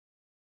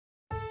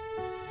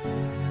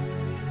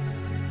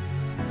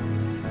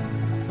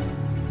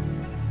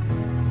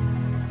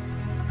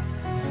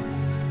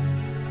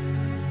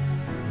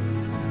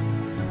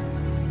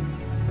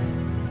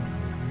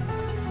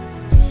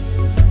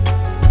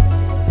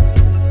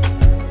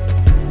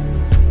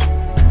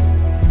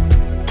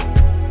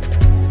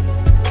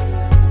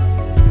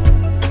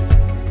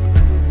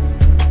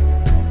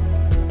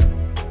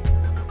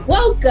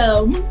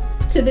Welcome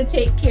to the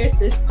Take Care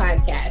Sis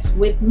podcast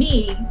with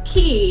me,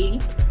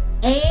 Key,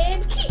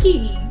 and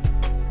Kiki.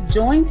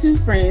 Join two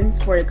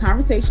friends for a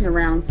conversation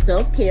around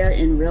self-care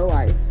in real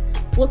life.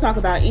 We'll talk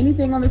about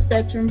anything on the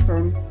spectrum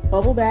from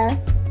bubble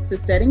baths to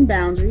setting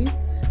boundaries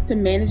to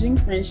managing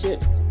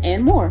friendships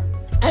and more.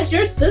 As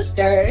your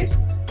sisters,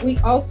 we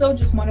also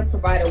just want to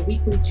provide a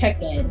weekly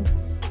check-in.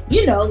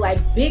 You know, like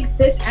big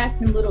sis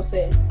asking little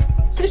sis,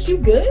 sis, you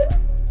good?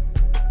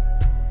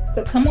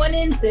 So come on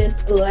in,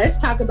 sis. Let's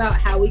talk about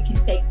how we can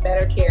take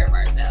better care of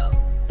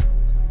ourselves.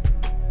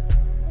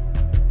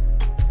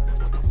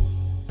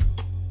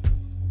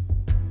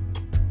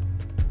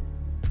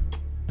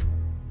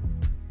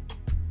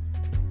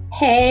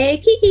 Hey,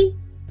 Kiki.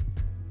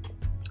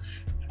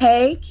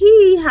 Hey,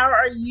 Key, how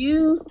are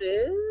you,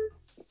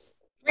 sis?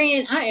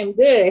 Friend, I am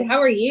good.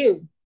 How are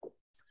you?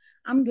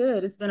 I'm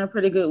good. It's been a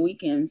pretty good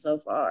weekend so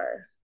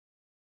far.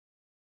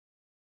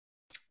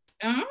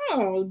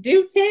 Oh,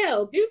 do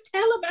tell. Do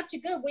tell about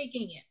your good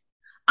weekend.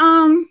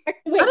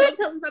 Wait, don't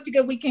tell us about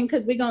your good weekend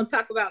because we're going to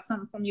talk about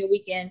something from your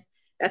weekend.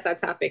 That's our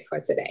topic for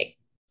today.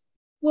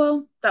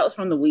 Well, that was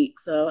from the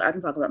week, so I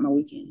can talk about my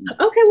weekend.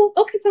 Okay,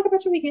 talk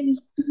about your weekend.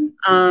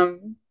 I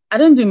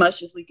didn't do much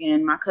this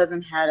weekend. My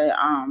cousin had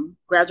a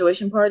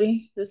graduation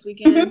party this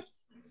weekend. Mm-hmm.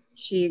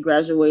 She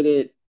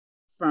graduated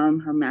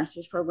from her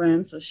master's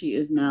program, so she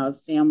is now a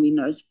family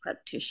nurse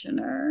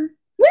practitioner.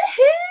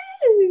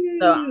 Woohoo!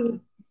 So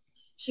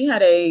she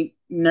had a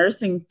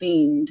nursing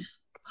themed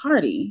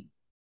party,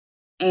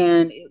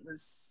 and it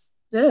was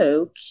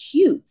so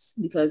cute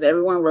because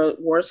everyone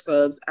wore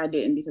scrubs. I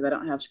didn't because I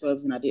don't have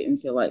scrubs, and I didn't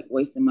feel like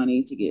wasting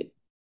money to get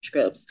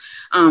scrubs.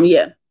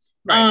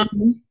 Right.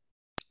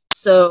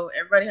 So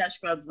everybody had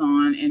scrubs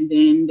on, and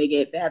then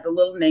they had the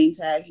little name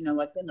tags, you know,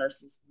 like the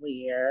nurses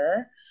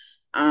wear.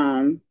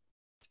 And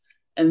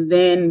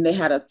then they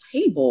had a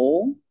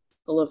table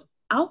full of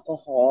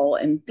alcohol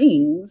and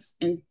things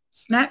and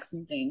snacks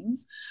and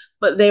things,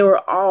 but they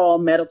were all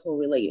medical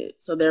related.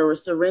 So there were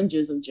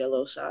syringes of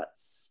Jell-O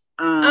shots.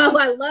 I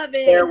love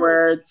it. There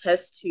were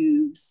test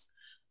tubes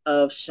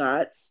of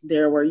shots.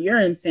 There were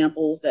urine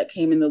samples that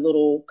came in the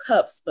little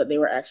cups, but they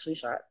were actually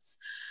shots.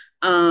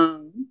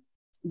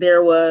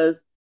 There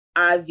was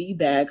IV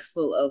bags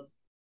full of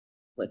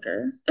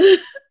liquor.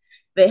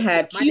 They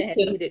had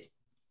Q-tips.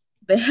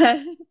 They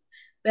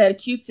had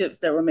Q-tips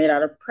that were made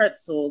out of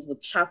pretzels with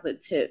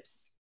chocolate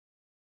tips.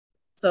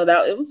 So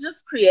that it was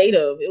just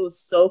creative. It was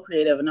so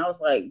creative. And I was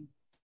like,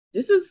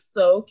 this is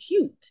so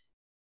cute.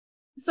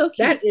 So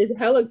cute. That is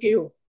hella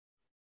cute.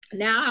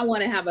 Now I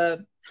want to have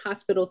a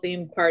hospital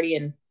themed party,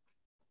 and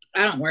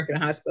I don't work in a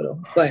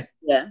hospital, but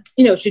yeah,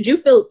 you know, should you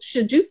feel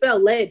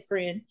led,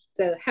 friend,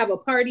 to have a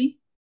party,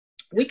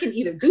 we can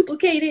either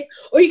duplicate it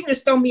or you can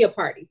just throw me a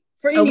party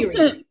for any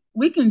reason.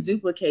 We can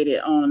duplicate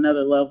it on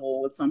another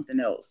level with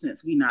something else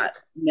since we're not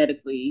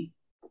medically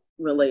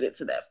related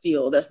to that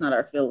field. That's not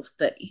our field of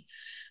study.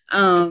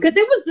 Because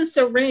there was the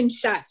syringe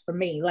shots for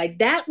me. Like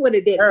that would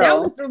have did. That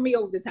would throw me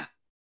over the top.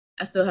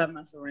 I still have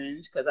my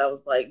syringe because I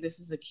was like,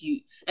 this is a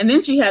cute. And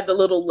then she had the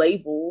little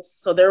labels.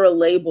 So there were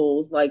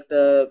labels like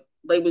the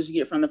labels you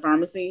get from the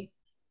pharmacy.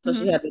 So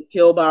she had the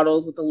pill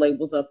bottles with the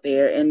labels up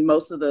there. And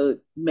most of the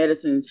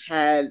medicines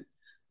had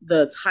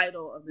the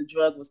title of the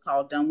drug was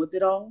called Done With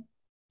It All.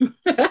 And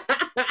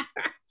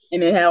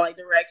it had like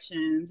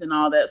directions and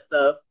all that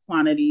stuff,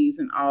 quantities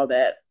and all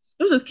that.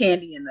 It was just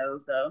candy in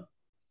those though.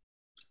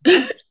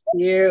 That's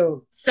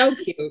cute. So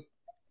cute.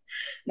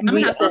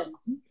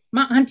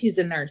 My auntie's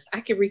a nurse.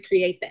 I can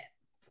recreate that.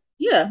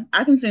 Yeah,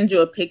 I can send you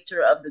a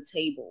picture of the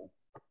table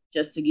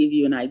just to give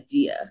you an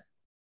idea.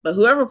 But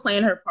whoever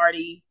planned her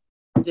party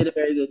did a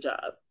very good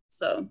job.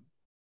 So,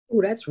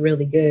 oh, that's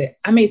really good.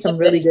 I made some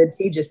really good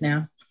tea just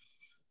now.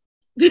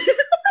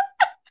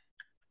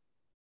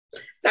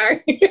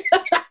 Sorry.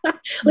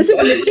 Listen,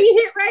 when the tea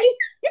hit right,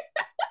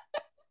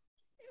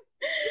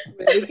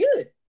 really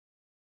good.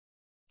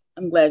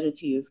 I'm glad your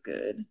tea is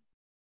good.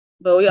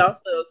 But we also,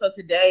 so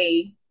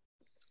today,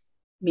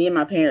 me and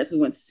my parents, we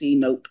went to see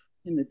Nope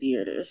in the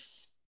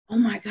theaters. Oh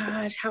my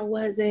gosh, how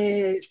was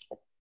it?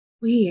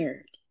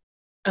 Weird.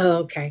 Oh,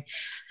 okay.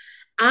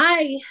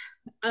 It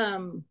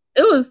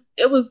was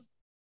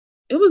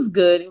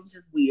good. It was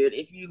just weird.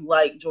 If you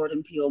like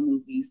Jordan Peele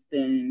movies,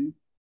 then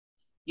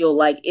you'll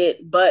like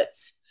it. But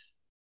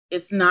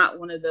it's not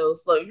one of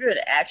those. So if you're an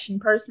action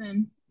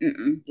person,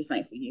 this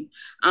ain't for you.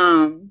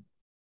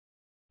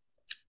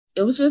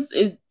 It was just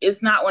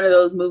it's not one of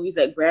those movies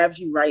that grabs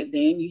you right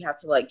then. You have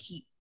to like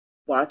keep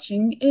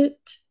watching it.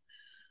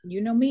 You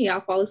know me,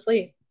 I'll fall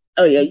asleep.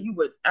 Oh yeah, you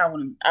would. I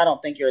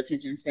don't think your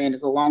attention span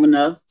is long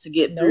enough to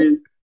get through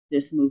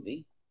this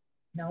movie.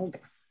 No.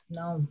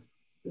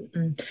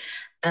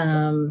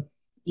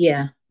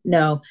 Yeah,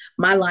 no.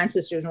 My line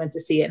sisters went to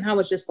see it, and I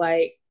was just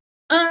like,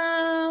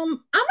 I'm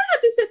gonna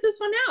have to sit this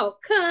one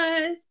out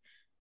because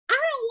I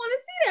don't want to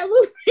see that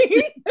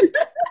movie.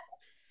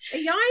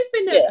 And y'all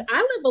ain't finna. Yeah.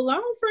 I live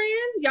alone,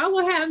 friends. Y'all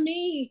will have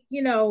me.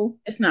 You know,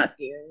 it's not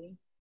scary.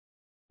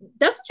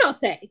 That's what y'all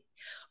say.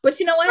 But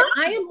you know what?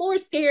 I am more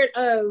scared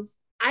of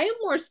I am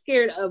more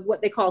scared of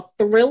what they call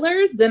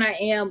thrillers than I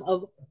am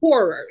of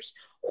horrors.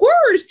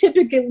 Horrors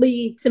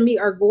typically to me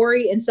are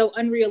gory and so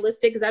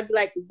unrealistic because I'd be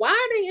like, why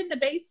are they in the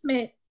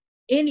basement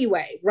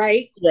anyway?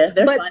 Right. Yeah,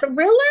 they're but fun.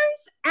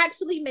 thrillers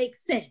actually make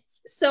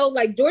sense. So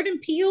like Jordan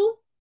Peele,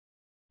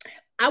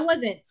 I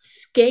wasn't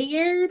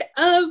scared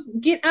of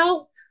Get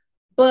Out,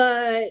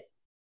 but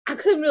I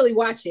couldn't really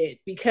watch it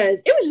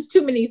because it was just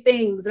too many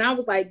things. And I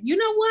was like, you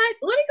know what?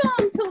 Let me go on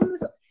and tell them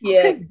this.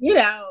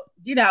 Yeah,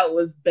 Get Out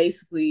was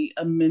basically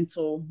a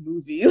mental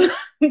movie. Like,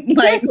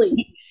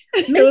 exactly.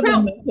 It was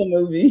a mental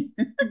movie.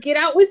 Get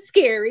Out was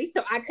scary,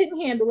 so I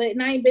couldn't handle it,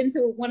 and I ain't been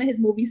to one of his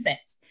movies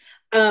since.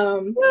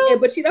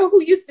 But you know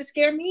who used to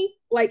scare me?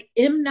 Like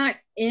M. Night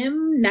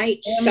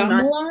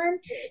Shyamalan.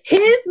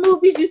 His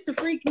movies used to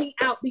freak me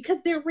out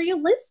because they're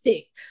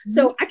realistic. Mm-hmm.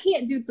 So I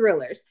can't do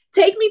thrillers.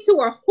 Take me to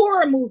a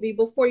horror movie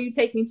before you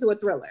take me to a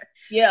thriller.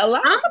 Yeah,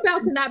 I'm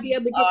about to not be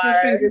able to get through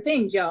Stranger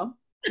Things, y'all.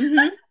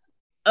 Mm-hmm.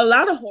 A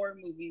lot of horror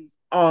movies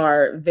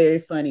are very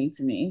funny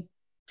to me.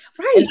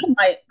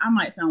 Right. I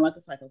might sound like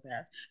a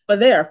psychopath,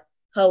 but they are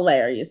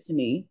hilarious to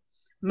me.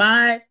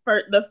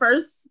 The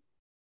first,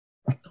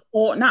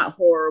 or not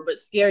horror, but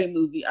scary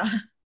movie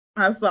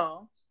I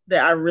saw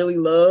that I really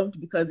loved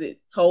because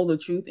it told the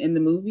truth in the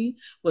movie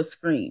was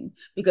Scream.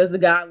 Because the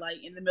guy,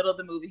 like in the middle of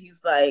the movie,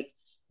 he's like,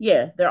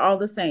 yeah, they're all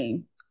the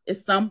same.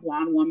 It's some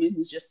blonde woman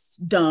who's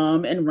just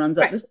dumb and runs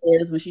up the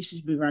stairs when she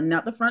should be running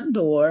out the front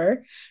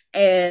door.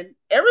 And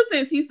ever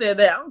since he said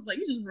that, I was like,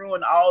 you just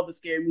ruined all the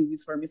scary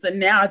movies for me. So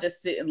now I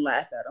just sit and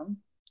laugh at them.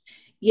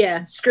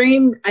 Yeah,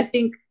 Scream, I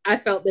think I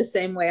felt the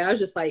same way. I was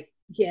just like,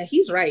 yeah,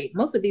 he's right.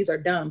 Most of these are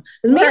dumb.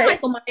 Because me and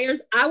Michael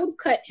Myers, I would have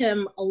cut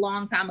him a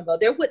long time ago.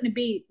 There wouldn't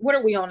be, what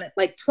are we on it?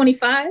 Like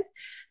 25?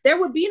 There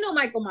would be no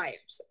Michael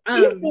Myers.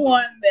 He's the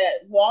one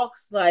that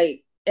walks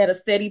like at a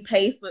steady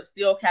pace, but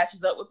still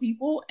catches up with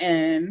people.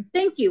 And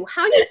thank you.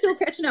 How are you still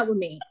catching up with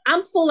me?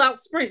 I'm full out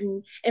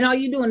sprinting, and all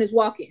you doing is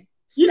walking.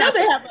 You know,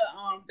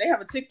 they have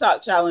a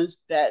TikTok challenge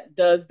that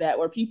does that,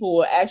 where people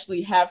will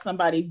actually have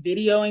somebody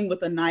videoing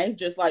with a knife,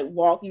 just like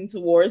walking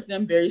towards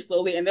them very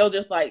slowly, and they'll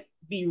just like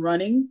be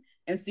running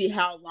and see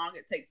how long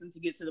it takes them to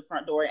get to the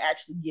front door and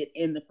actually get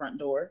in the front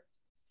door.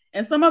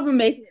 And some of them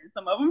make it, and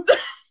some of them.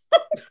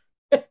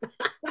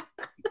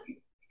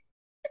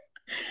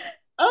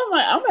 I'm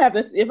gonna have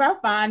to, if I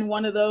find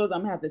one of those,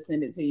 I'm gonna have to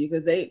send it to you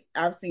because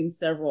I've seen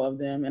several of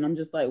them, and I'm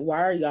just like,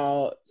 why are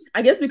y'all?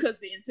 I guess because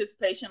the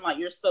anticipation, like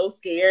you're so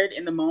scared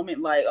in the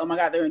moment, like, oh my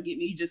God, they're gonna get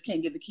me. You just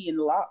can't get the key in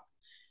the lock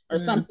or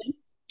something.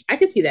 I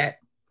can see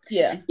that.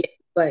 Yeah,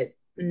 but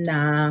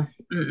nah.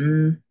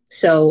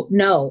 So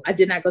no, I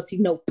did not go see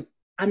Nope.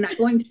 I'm not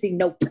going to see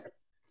Nope.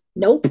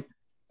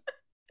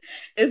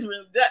 It's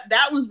really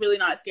that one's really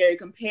not scary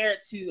compared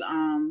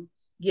to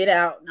Get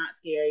Out. Not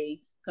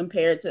scary.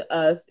 Compared to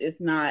Us, it's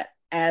not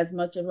as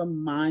much of a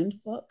mind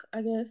fuck,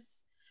 I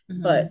guess,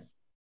 but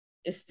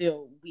it's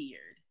still weird.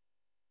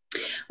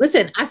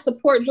 Listen, I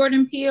support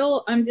Jordan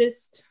Peele. I'm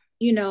just,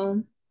 I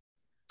ain't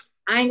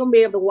gonna be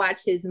able to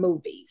watch his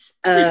movies.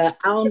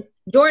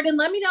 Jordan,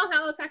 let me know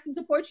how else I can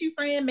support you,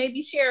 friend.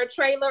 Maybe share a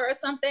trailer or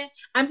something.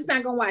 I'm just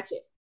not gonna watch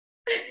it.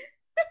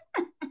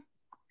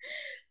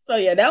 So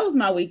yeah, that was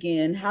my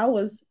weekend. How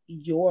was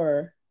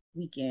your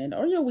weekend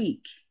or your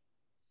week?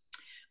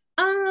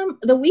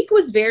 The week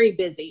was very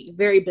busy,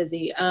 very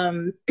busy.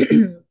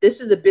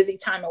 This is a busy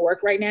time at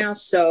work right now.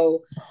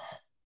 So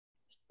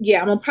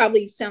yeah, I'm gonna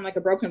probably sound like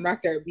a broken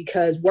record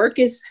because work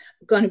is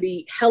gonna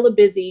be hella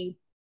busy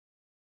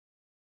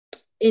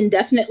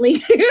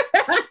indefinitely.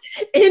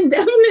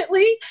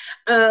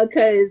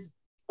 Because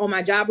on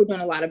my job, we're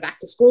doing a lot of back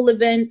to school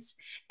events.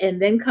 And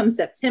then come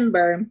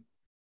September,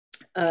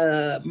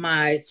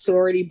 my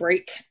sorority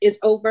break is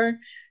over,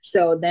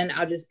 so then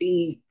I'll just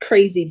be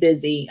crazy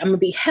busy. I'm gonna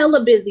be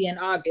hella busy in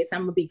August.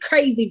 I'm gonna be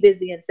crazy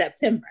busy in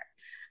September.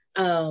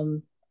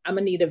 I'm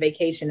gonna need a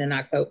vacation in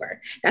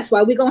October. That's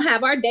why we're gonna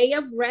have our day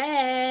of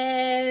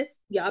rest.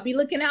 Y'all be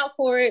looking out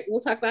for it. We'll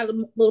talk about it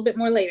a little bit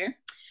more later.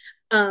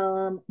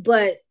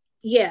 But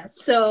yeah,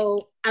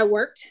 so I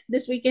worked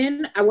this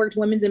weekend. I worked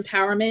women's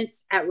empowerment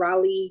at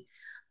Raleigh.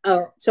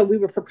 So we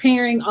were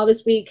preparing all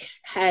this week,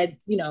 had,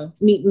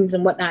 meetings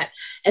and whatnot.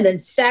 And then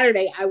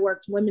Saturday, I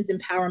worked women's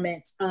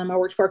empowerment. I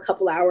worked for a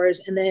couple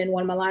hours. And then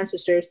one of my line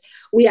sisters,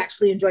 we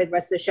actually enjoyed the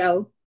rest of the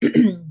show.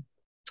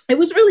 It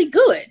was really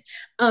good.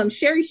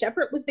 Sherry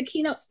Shepherd was the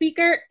keynote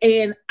speaker.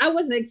 And I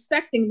wasn't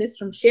expecting this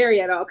from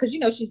Sherry at all because,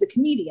 she's a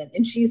comedian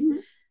and she's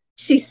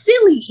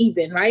silly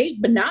even, right?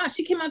 But nah,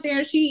 she came out there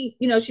and she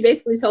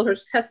basically told her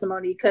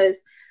testimony because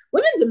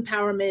women's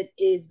empowerment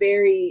is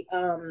very...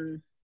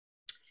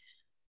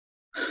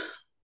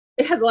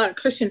 it has a lot of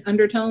Christian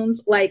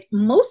undertones. Like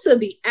most of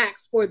the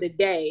acts for the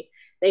day,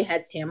 they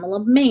had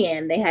Tamala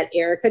Mann, they had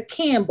Erica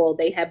Campbell,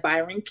 they had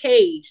Byron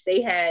Cage,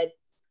 they had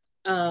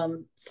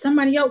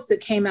somebody else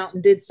that came out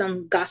and did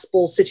some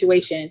gospel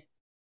situation.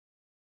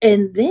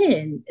 And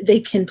then they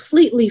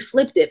completely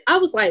flipped it. I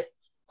was like,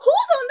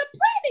 who's on the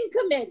planning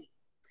committee?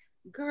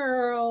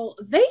 Girl,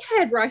 they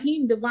had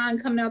Raheem Devine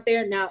coming out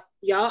there. Now,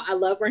 y'all, I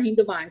love Raheem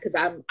Devine because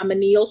I'm a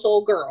neo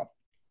soul girl.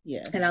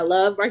 Yeah. And I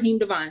love Raheem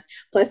Devon.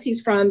 Plus,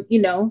 he's from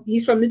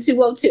the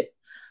 202.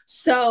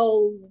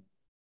 So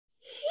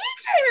he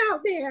came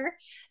out there,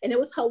 and it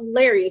was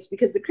hilarious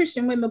because the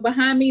Christian women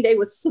behind me, they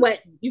were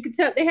sweating. You could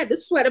tell they had the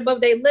sweat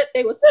above their lip.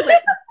 They were sweating.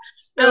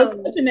 They were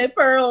clutching their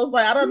pearls.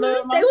 Like, I don't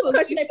know. They was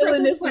clutching their pearls.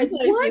 It was like,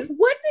 what did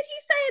he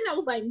say? And I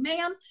was like,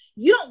 ma'am,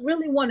 you don't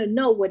really want to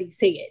know what he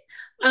said.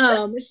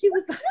 She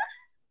was like,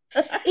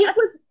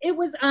 it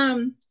was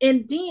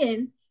and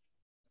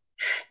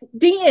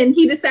then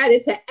he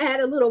decided to add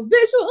a little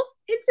visual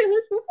into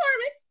his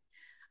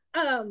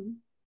performance.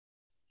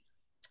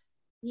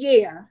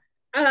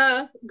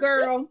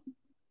 Girl,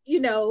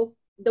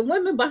 the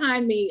women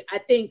behind me, I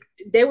think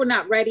they were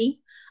not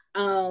ready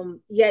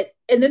yet.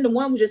 And then the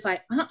one was just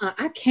like,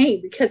 I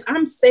can't, because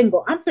I'm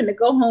single. I'm finna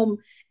go home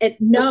and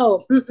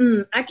no,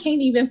 I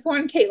can't even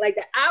fornicate like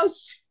that. I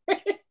was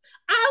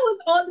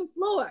on the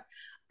floor.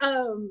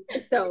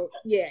 So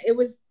yeah, it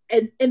was,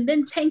 and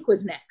then Tank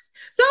was next.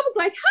 So I was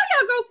like, how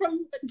y'all go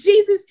from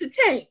Jesus to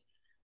Tank?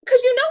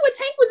 Because you know what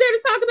Tank was there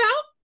to talk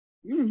about?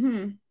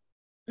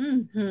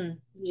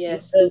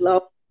 Yes.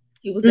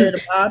 He was there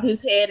to bob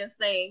his head and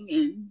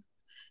sing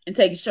and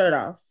take his shirt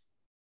off.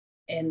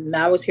 And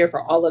I was here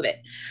for all of it.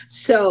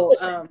 So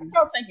I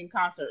saw Tank in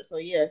concert. So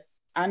yes,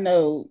 I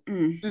know.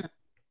 That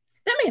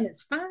man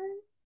is fine.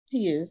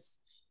 He is.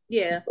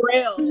 Yeah.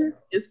 Darrell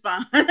is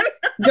fine.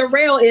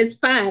 Darrell is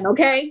fine,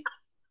 okay?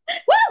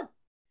 Woo!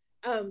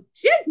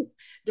 Jesus,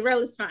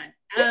 Darrell is fine.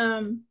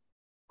 And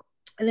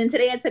then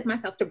today I took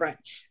myself to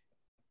brunch.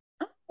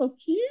 Oh,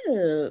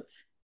 cute.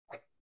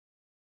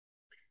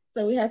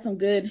 So we had some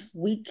good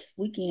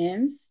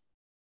weekends.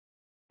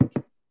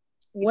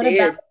 What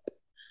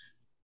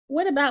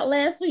about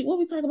last week? What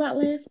we talk about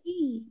last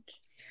week?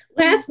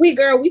 Last week,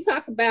 girl, we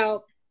talked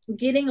about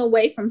getting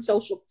away from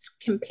social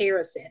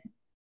comparison.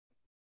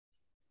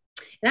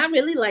 And I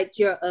really liked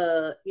your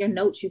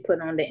notes you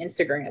put on the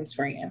Instagrams,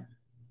 friend.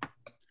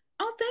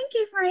 Oh, thank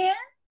you,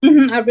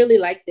 friend. I really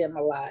liked them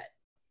a lot.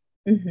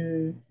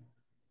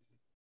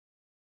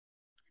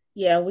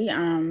 Yeah, we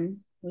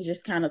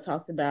just kind of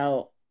talked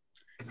about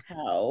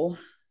how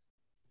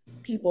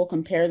people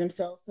compare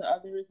themselves to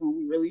others when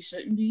we really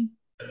shouldn't be,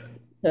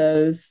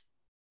 because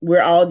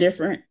we're all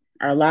different.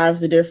 Our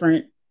lives are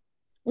different.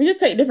 We just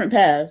take different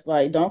paths.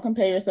 Like, don't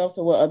compare yourself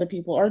to what other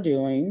people are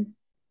doing.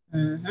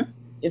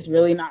 It's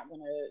really not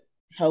going to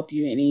help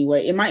you in any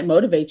way. It might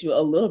motivate you a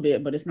little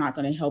bit, but it's not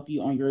going to help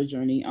you on your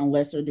journey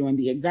unless they're doing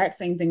the exact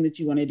same thing that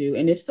you want to do.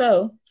 And if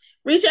so,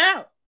 reach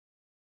out.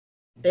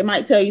 They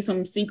might tell you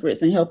some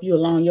secrets and help you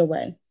along your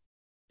way.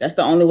 That's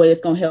the only way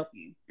it's going to help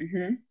you.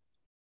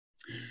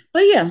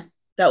 But yeah,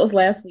 that was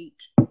last week.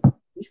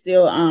 We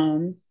still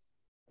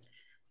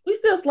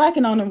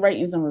slacking on them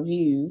ratings and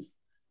reviews.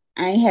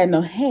 I ain't had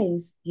no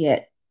haze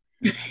yet.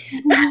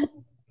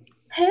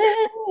 Hey,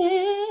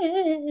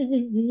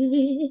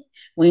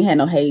 we ain't had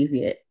no haze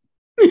yet.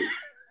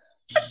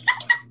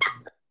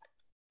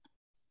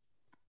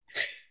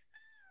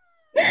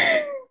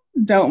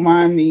 Don't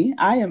mind me.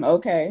 I am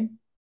okay.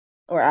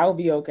 Or I'll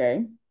be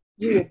okay.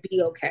 You will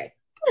be okay.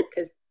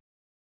 Because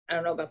I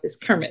don't know about this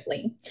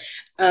currently.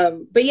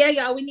 But yeah,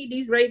 y'all, we need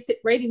these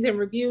ratings and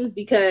reviews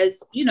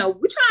because, we're trying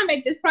to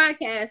make this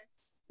podcast.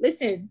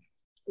 Listen.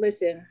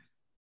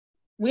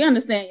 We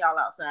understand y'all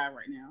outside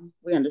right now.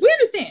 We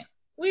understand.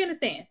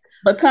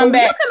 But come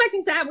back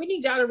inside, we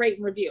need y'all to rate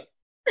and review.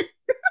 Put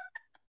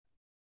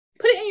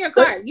it in your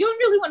car. You don't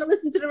really want to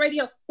listen to the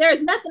radio. There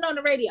is nothing on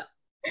the radio.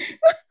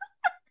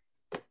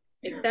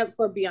 Except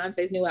for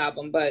Beyonce's new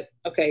album. But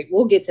okay,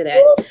 we'll get to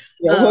that.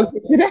 Yeah, we'll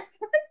get to that.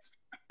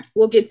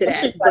 We'll get to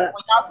that. But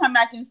when y'all come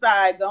back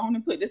inside, go on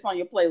and put this on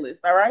your playlist,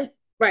 all right?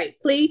 Right,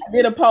 please. I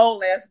did a poll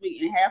last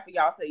week, and half of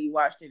y'all say you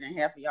watched it, and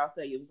half of y'all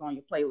say it was on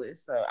your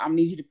playlist. So I'm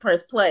need you to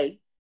press play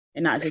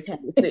and not just have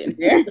it sitting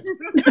there.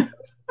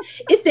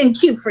 It's in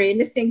queue,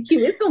 friend. It's in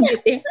queue. It's gonna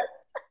get there.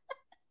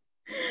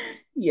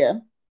 Yeah.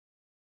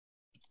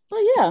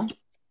 But yeah.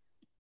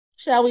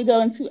 Shall we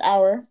go into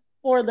our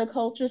For the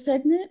Culture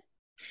segment?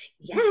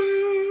 Yeah.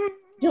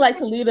 Would you like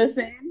to lead us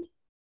in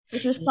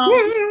with your song?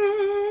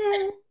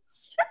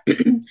 Yes.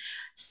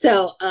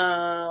 So,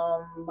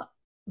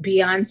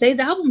 Beyonce's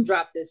album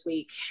dropped this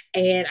week,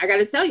 and I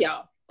gotta tell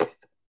y'all,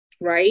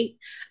 right?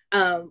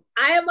 I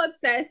am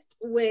obsessed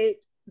with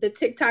the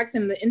TikToks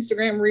and the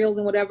Instagram reels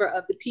and whatever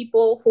of the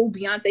people who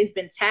Beyonce's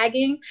been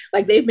tagging.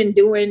 Like they've been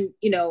doing,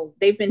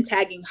 they've been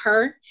tagging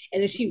her,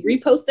 and then she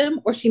reposts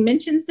them or she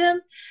mentions them.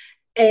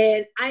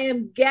 And I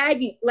am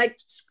gagging. Like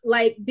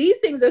these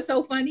things are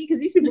so funny because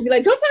these people be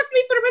like, don't talk to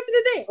me for the rest of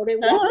the day. Or they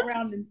walk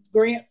around and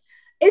scream.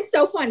 It's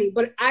so funny.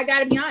 But I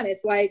gotta be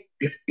honest, like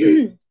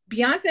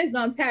Beyonce's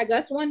gonna tag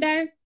us one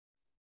day.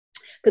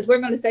 Because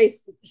we're gonna say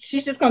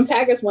she's just gonna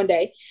tag us one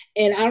day.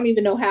 And I don't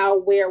even know how,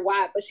 where,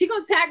 why, but she's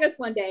gonna tag us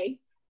one day.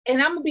 And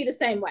I'm gonna be the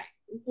same way.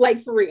 Like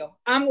for real.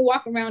 I'm gonna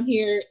walk around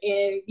here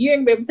and you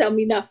ain't gonna be able to tell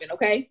me nothing,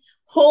 okay?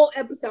 Whole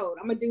episode.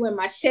 I'm gonna do in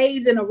my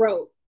shades in a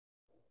robe.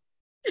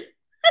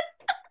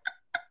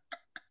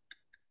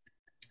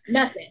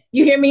 Nothing.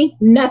 You hear me?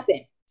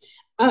 Nothing.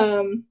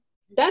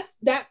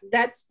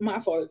 That's my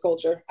father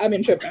culture. I've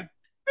been tripping.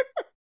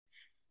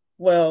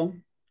 Well,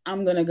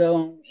 I'm gonna go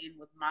on in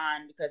with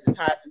mine because it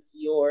ties into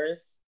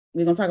yours.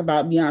 We're gonna talk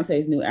about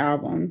Beyonce's new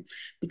album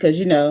because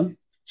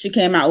she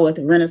came out with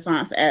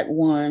Renaissance Act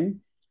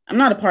One. I'm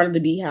not a part of the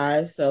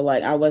Beehive, so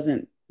like I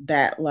wasn't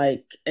that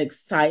like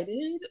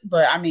excited,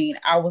 but I mean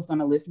I was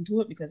gonna listen to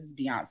it because it's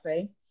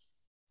Beyonce.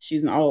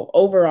 She's an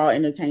overall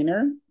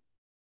entertainer.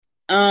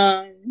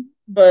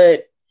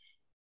 But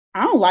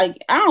I don't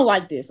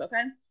like this,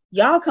 okay?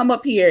 Y'all come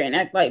up here and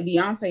act like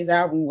Beyonce's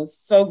album was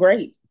so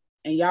great,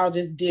 and y'all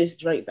just diss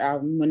Drake's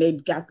album when they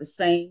got the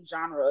same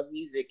genre of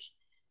music.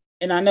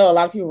 And I know a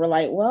lot of people were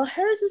like, "Well,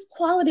 hers is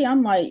quality."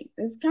 I'm like,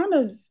 it's kind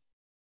of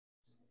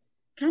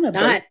based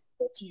Not.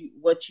 on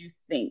what you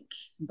think,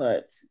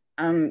 but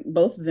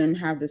both of them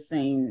have the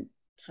same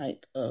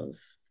type of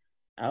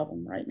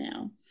album right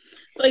now.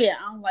 So yeah,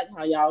 I don't like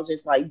how y'all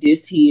just like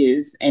dissed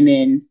his and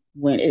then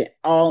went it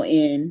all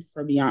in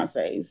for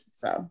Beyonce's.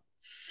 So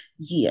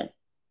yeah.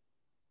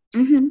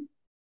 Mm-hmm.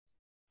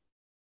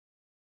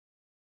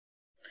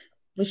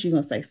 What you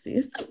gonna say,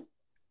 sis?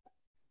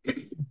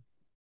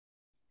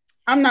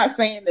 I'm not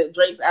saying that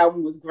Drake's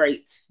album was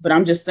great, but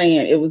I'm just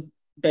saying it was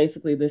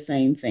basically the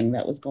same thing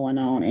that was going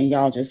on, and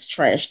y'all just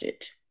trashed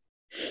it.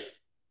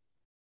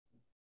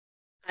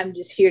 I'm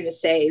just here to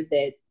say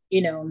that,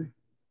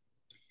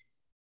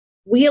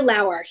 we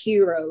allow our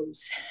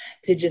heroes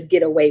to just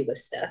get away with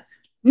stuff.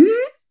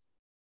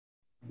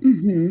 Mm-hmm.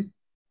 Mm-hmm.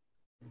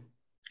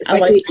 It's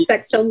like we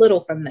expect so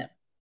little from them.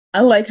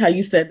 I like how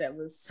you said that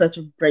with such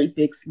a great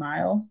big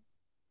smile.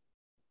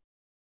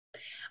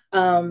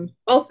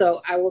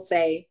 Also, I will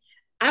say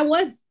I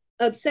was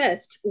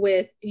obsessed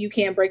with You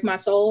Can't Break My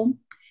Soul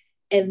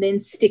and then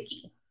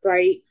Sticky,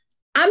 right?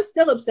 I'm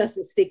still obsessed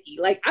with Sticky.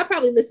 Like, I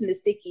probably listen to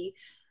Sticky.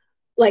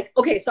 Like,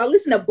 okay, so I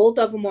listen to both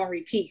of them on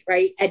repeat,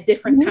 right? At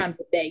different times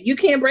of day. You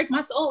Can't Break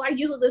My Soul. I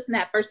usually listen to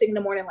that first thing in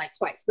the morning, like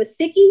twice. But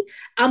Sticky,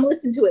 I'm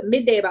listening to it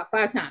midday about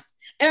 5 times.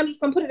 And I'm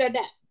just going to put it at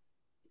that.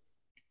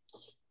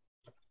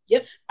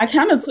 Yep. I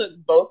kind of took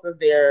both of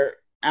their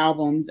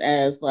albums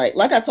as like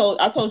I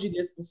told you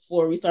this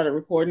before we started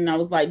recording. I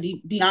was like,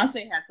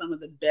 Beyonce had some of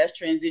the best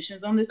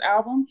transitions on this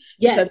album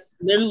because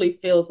it literally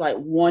feels like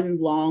one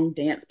long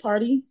dance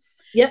party.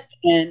 Yep.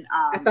 And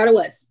I thought it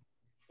was.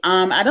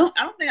 I don't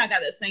think I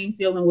got that same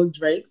feeling with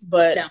Drake's,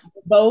 but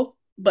both,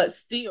 but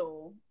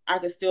still I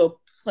could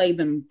still play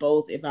them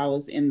both if I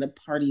was in the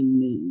party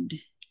mood.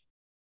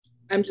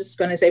 I'm just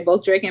gonna say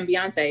both Drake and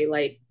Beyonce,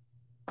 like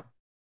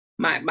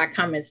my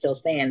comment still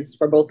stands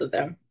for both of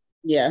them.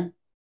 Yeah.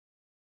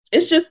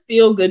 It's just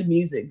feel good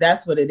music.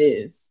 That's what it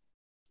is.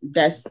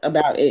 That's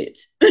about it.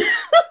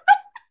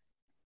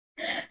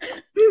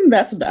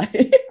 That's about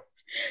it.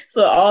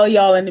 So all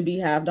y'all in the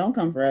Beehive, don't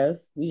come for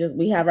us.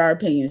 We have our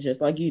opinions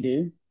just like you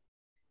do.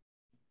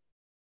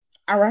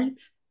 All right.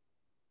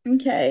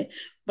 Okay.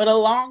 But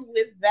along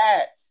with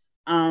that,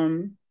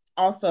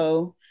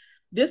 also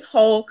this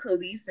whole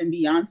Khalees and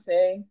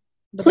Beyonce.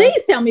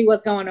 Please tell me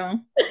what's going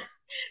on.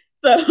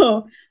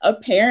 So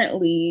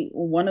apparently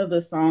one of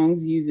the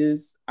songs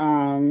uses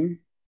Khalees's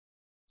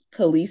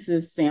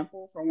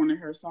sample for one of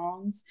her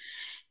songs.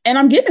 And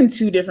I'm getting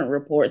two different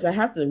reports. I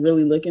have to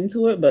really look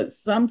into it, but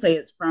some say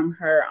it's from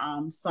her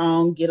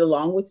song Get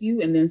Along With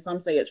You, and then some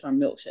say it's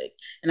from Milkshake.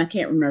 And I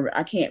can't remember.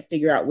 I can't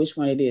figure out which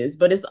one it is,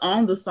 but it's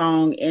on the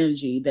song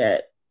Energy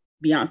that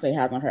Beyonce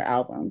has on her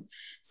album.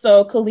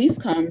 So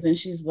Khalees comes and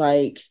she's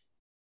like,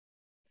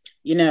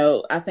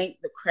 I think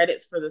the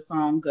credits for the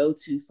song go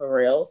to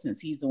Pharrell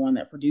since he's the one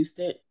that produced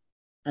it.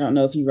 I don't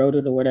know if he wrote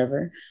it or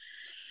whatever.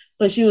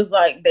 But she was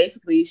like,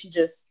 basically, she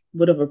just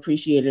would have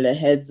appreciated a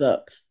heads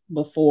up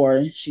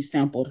before she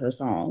sampled her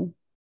song.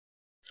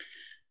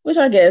 Which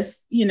I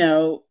guess,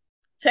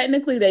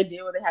 technically they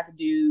did what they have to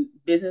do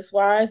business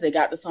wise. They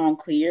got the song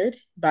cleared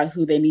by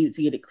who they needed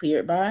to get it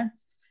cleared by.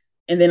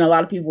 And then a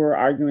lot of people were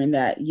arguing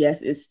that,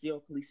 yes, it's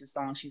still Khalees's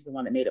song. She's the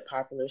one that made it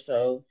popular.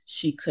 So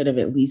she could have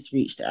at least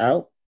reached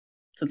out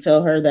to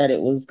tell her that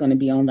it was going to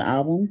be on the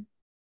album.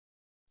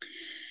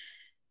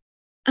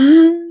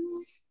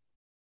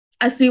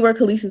 I see where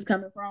Khalees is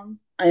coming from.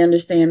 I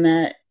understand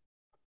that.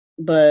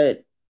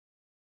 But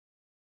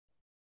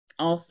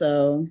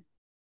also,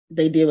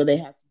 they did what they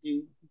had to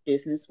do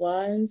business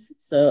wise.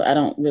 So I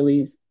don't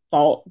really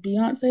fault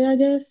Beyonce, I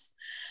guess.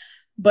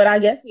 But I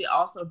guess it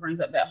also brings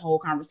up that whole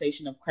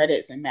conversation of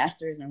credits and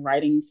masters and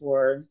writing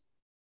for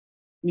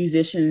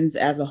musicians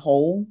as a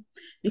whole,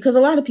 because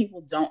a lot of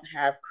people don't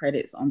have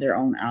credits on their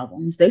own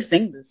albums. They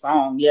sing the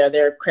song. Yeah,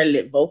 they're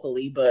credited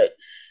vocally, but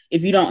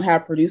if you don't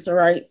have producer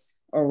rights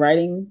or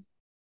writing,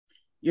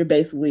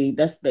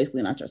 that's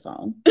basically not your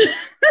song.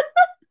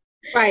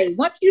 Right.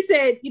 Once you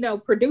said,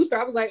 producer,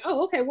 I was like,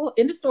 oh, okay, well,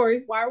 end of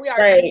story. Why are we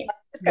arguing?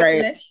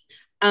 Discussing this?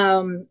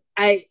 I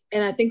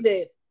think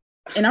that,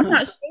 and I'm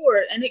not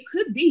sure, and it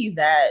could be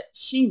that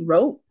she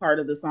wrote part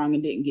of the song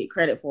and didn't get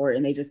credit for it,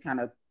 and they just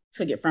kind of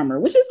took it from her,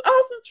 which is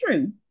also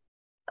true.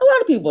 A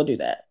lot of people do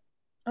that.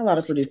 A lot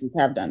of producers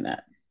have done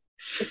that.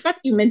 It's funny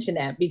you mention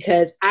that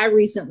because I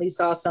recently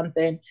saw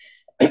something.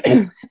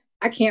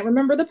 I can't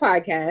remember the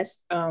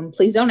podcast.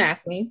 Please don't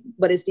ask me,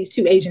 but it's these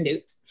two Asian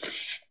dudes.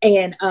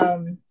 And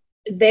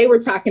they were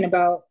talking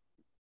about,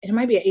 it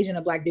might be an Asian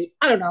or black dude.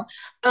 I don't know.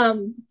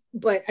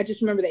 But I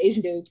just remember the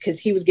Asian dude because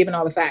he was giving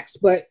all the facts.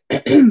 But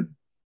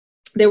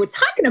they were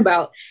talking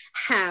about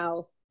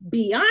how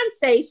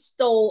Beyonce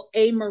stole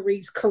A.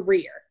 Marie's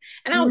career.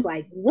 And I was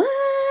like, what?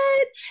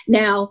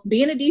 Now,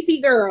 being a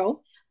DC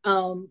girl,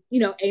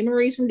 A.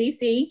 Marie's from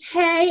DC.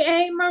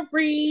 Hey, A.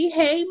 Marie.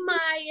 Hey,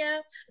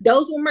 Maya.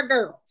 Those were my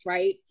girls,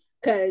 right?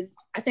 Because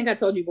I think I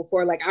told you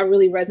before, like, I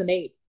really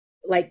resonate.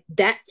 Like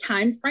that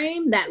time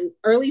frame, that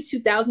early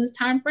 2000s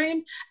time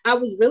frame, I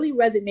was really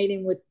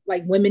resonating with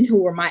like women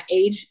who were my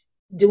age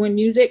doing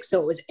music.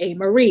 So it was A.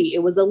 Marie,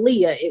 it was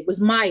Aaliyah, it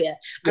was Maya. Yeah.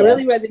 I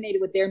really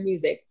resonated with their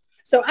music.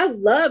 So I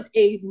loved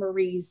A.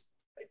 Marie's,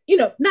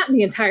 not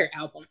the entire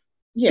album.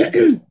 Yeah.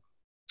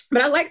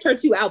 But I liked her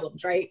 2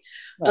 albums, right?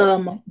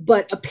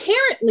 But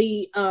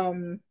apparently,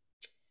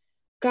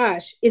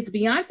 it's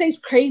Beyonce's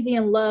Crazy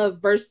in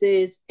Love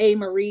versus A.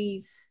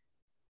 Marie's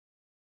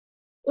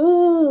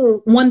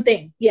One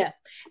Thing. Yeah.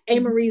 A.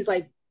 Marie's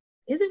like,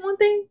 is it One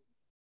Thing?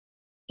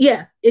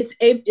 Yeah, it's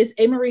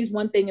A. Marie's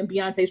One Thing and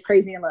Beyonce's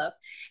Crazy in Love.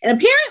 And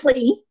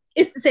apparently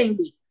it's the same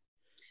beat.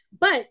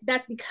 But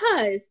that's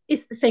because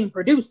it's the same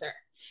producer.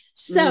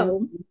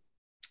 So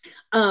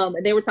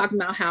they were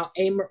talking about how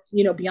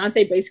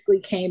Beyonce basically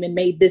came and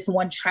made this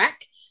one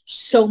track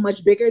so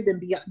much bigger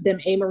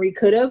than A. Marie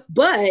could have.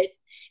 But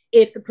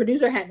if the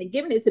producer hadn't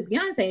given it to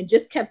Beyonce and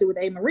just kept it with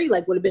A. Marie,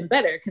 like would have been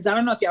better. Because I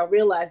don't know if y'all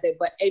realized it,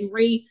 but A.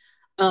 Marie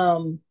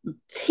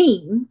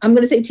team, I'm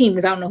going to say team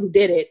because I don't know who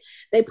did it.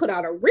 They put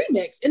out a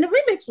remix and the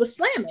remix was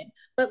slamming.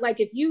 But like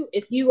if you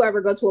ever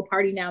go to a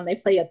party now and they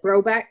play a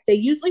throwback, they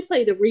usually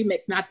play the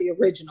remix, not the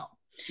original.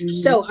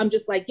 So I'm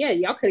just like, yeah,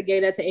 y'all could have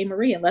gave that to A.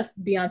 Marie and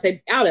left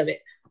Beyonce out of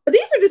it. But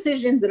these are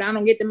decisions that I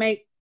don't get to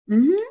make.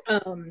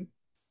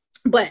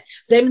 But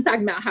so they've been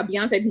talking about how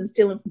Beyonce been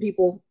stealing from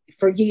people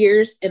for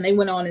years, and they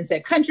went on and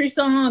said country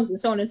songs and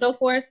so on and so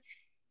forth.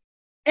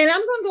 And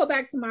I'm going to go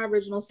back to my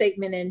original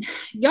statement, and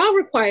y'all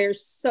require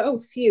so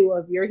few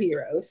of your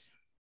heroes.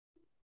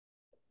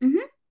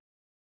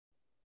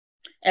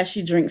 As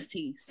she drinks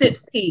tea,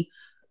 sips tea,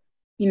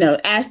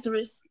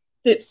 asterisk,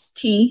 sips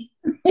tea,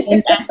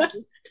 and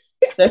asterisk.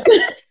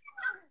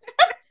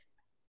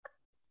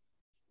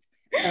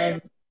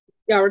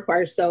 Y'all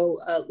require so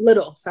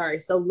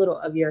little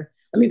of your,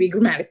 let me be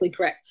grammatically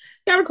correct.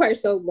 Y'all require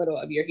so little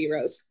of your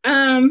heroes.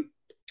 I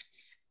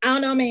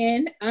don't know,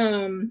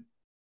 man.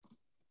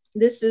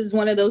 This is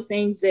one of those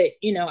things that,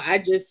 I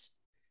just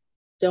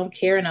don't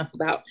care enough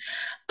about.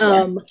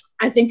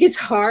 I think it's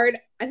hard.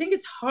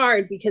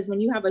 Because when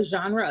you have a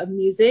genre of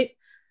music,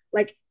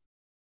 like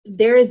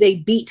there is a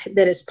beat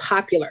that is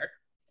popular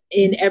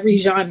in every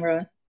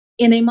genre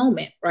in a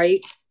moment,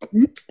 right?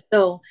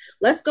 So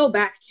let's go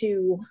back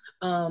to,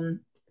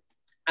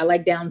 I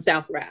like down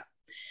South rap.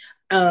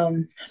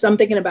 So I'm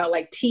thinking about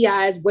like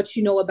T.I.'s What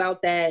You Know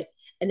About That,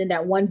 and then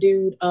that one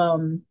dude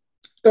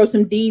throw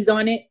some D's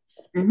on it.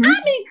 I mean,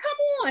 come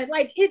on,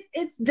 like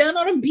it's done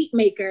on a beat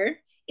maker.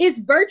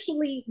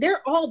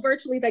 They're all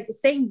virtually like the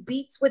same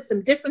beats with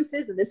some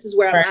differences, and this is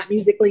where I'm not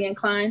musically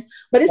inclined,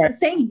 but it's the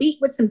same beat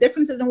with some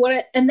differences,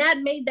 and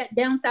that made that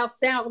down South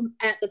sound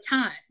at the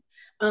time.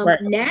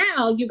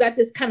 Now you got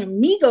this kind of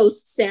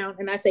Migos sound,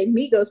 and I say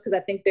Migos because I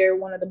think they're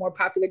one of the more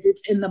popular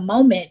groups in the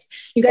moment.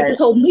 You got this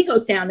whole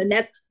Migos sound, and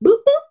that's boop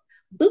boop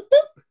boop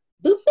boop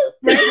boop boop.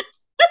 Right?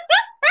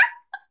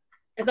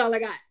 That's all I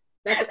got.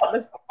 That's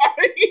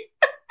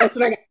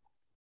what I got.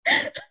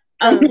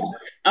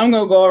 I'm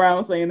gonna go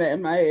around saying that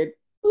in my head.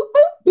 Boop,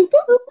 boop, boop,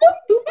 boop,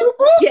 boop, boop,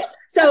 boop. Yeah.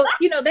 So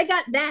they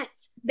got that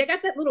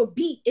little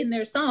beat in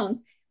their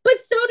songs. But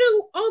so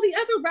do all the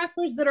other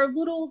rappers that are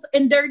littles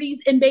and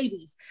dirties and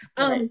babies.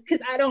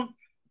 Because I don't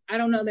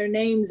know their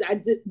names.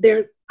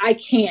 I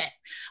can't.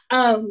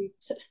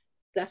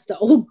 That's the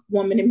old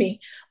woman in me.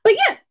 But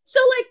yeah, so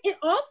like it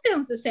all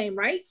sounds the same,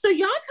 right? So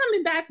y'all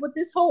coming back with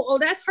this whole,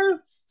 that's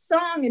her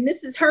song and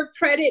this is her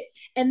credit.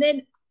 And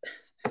then,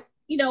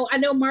 I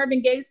know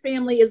Marvin Gaye's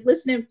family is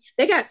listening.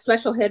 They got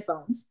special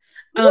headphones.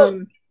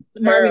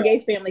 Marvin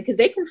Gaye's family, because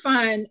they can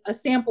find a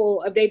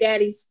sample of their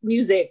daddy's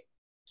music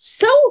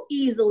so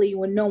easily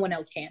when no one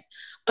else can.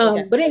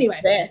 But anyway,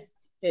 best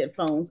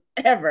headphones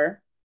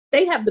ever.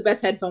 They have the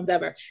best headphones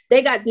ever.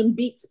 They got them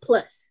Beats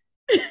Plus.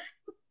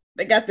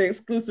 They got the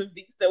exclusive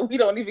beats that we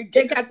don't even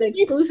get. They got the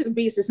exclusive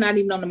beats that's not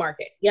even on the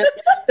market. Yep.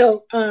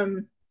 So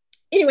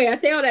anyway, I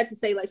say all that to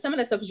say like some of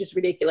that stuff is just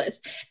ridiculous.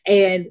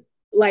 And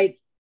like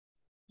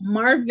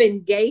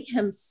Marvin Gaye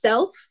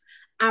himself,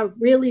 I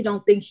really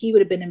don't think he would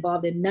have been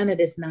involved in none of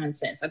this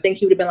nonsense. I think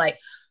he would have been like,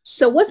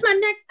 so what's my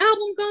next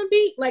album gonna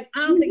be? Like,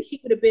 I don't think he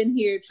would have been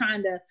here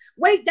trying to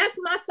wait, that's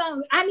my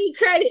song, I need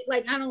credit.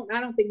 Like, I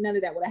don't think none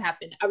of that would have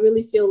happened. I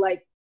really feel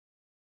like,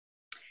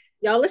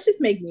 y'all, let's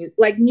just make music.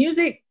 Like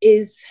music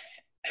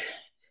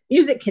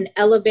can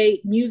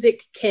elevate,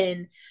 music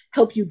can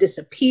help you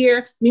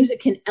disappear.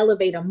 Music can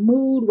elevate a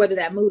mood, whether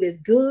that mood is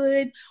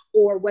good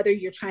or whether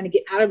you're trying to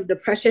get out of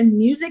depression.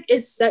 Music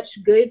is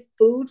such good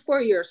food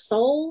for your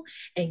soul,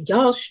 and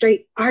y'all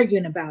straight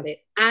arguing about it.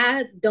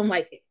 I don't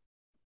like it.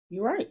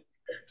 You're right.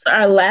 So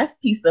our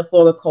last piece of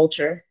For the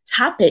Culture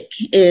topic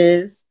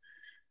is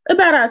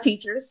about our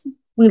teachers.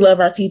 We love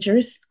our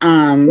teachers. We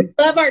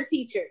love our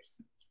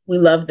teachers. We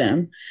love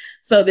them.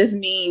 So this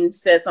meme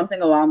said something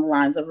along the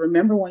lines of,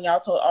 remember when y'all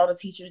told all the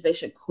teachers they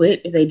should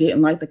quit if they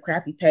didn't like the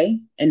crappy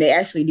pay? And they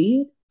actually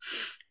did.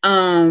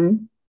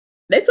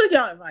 They took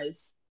y'all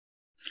advice.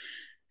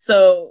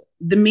 So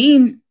the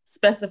meme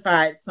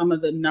specified some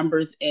of the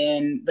numbers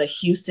in the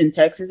Houston,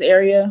 Texas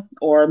area,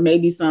 or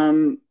maybe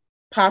some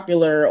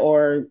popular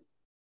or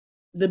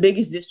the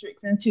biggest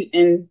districts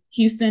in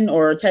Houston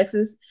or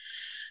Texas.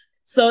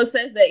 So it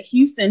says that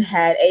Houston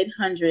had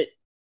 800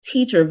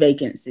 teacher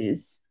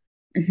vacancies.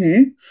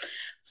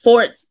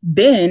 Fort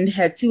Bend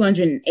had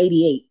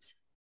 288.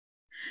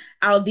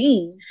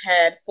 Aldine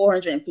had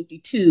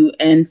 452,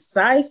 and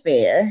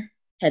Cy-Fair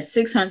had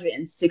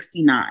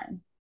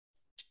 669.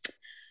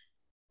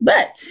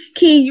 But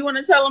Key, you want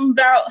to tell them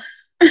about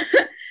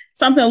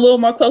something a little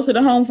more closer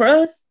to home for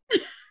us?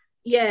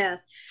 Yeah,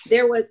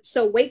 there was.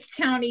 So Wake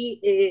County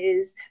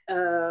is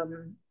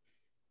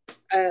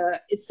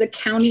it's a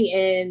county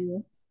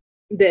in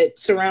that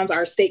surrounds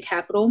our state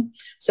capital.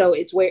 So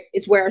it's where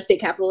our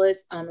state capital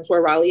is. It's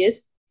where Raleigh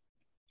is,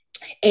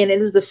 and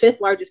it is the fifth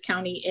largest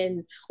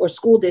county or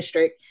school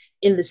district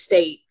in the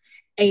state.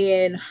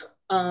 And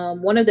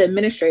one of the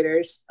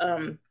administrators,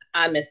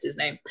 I missed his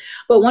name,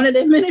 but one of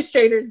the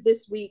administrators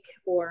this week,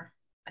 or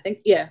I think,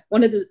 yeah,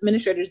 one of the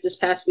administrators this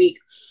past week,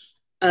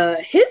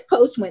 his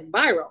post went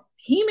viral.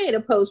 He made a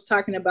post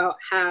talking about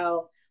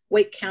how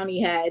Wake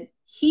County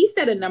he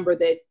said a number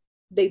that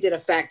they did a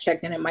fact check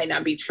and it might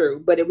not be true,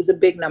 but it was a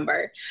big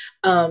number.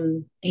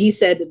 He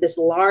said that this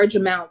large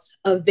amount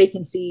of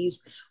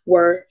vacancies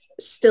were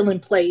still in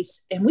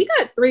place, and we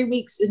got 3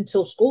 weeks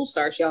until school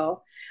starts,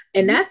 y'all.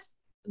 And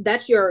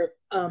that's your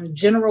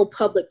general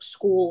public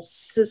school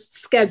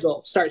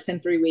schedule starts in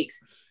 3 weeks.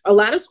 A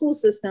lot of school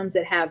systems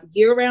that have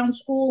year-round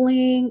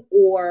schooling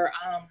or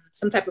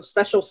some type of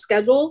special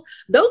schedule,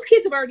 those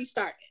kids have already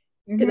started.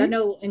 Because I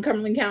know in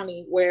Cumberland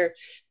County, where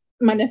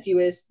my nephew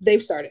is,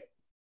 they've started.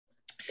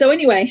 So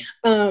anyway,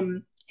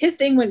 his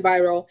thing went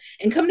viral,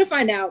 and come to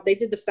find out, they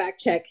did the fact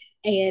check,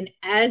 and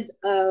as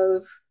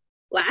of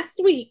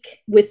last week,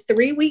 with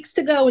 3 weeks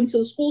to go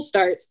until school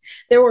starts,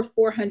 there were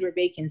 400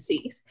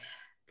 vacancies.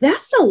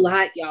 That's a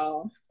lot,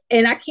 y'all.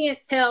 And I can't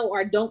tell,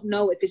 or I don't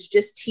know if it's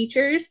just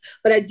teachers,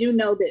 but I do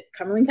know that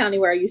Cumberland County,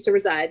 where I used to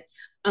reside,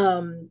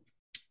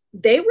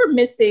 they were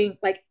missing,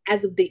 like,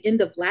 as of the end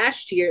of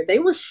last year, they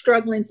were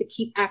struggling to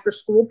keep after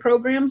school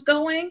programs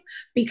going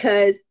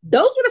because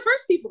those were the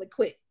first people that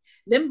quit.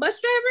 Them bus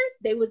drivers,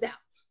 they was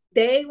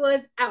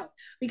out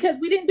because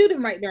we didn't do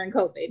them right during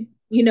COVID,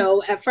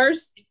 at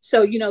first.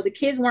 So, the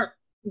kids weren't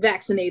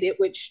vaccinated,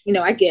 which,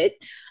 I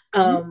get,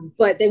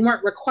 but they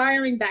weren't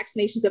requiring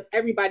vaccinations of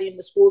everybody in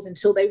the schools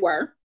until they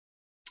were.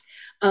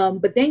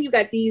 But then you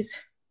got these,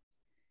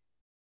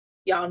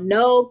 y'all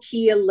know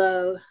Kia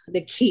love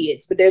the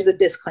kids, but there's a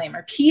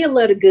disclaimer. Kia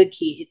love the good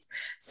kids.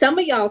 Some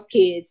of y'all's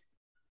kids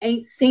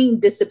ain't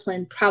seen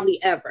discipline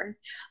probably ever.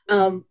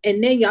 And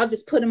then y'all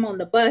just put them on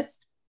the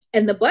bus,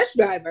 and the bus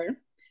driver,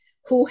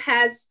 who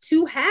has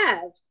to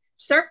have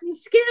certain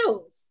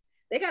skills,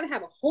 they got to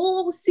have a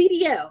whole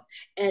CDL.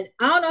 And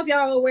I don't know if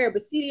y'all are aware,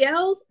 but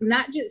CDLs,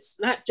 not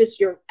just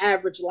your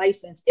average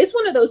license. It's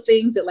one of those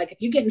things that, like,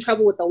 if you get in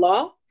trouble with the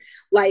law,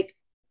 like,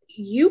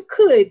 you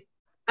could,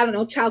 I don't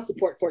know, child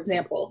support, for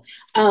example.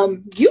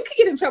 You could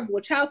get in trouble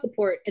with child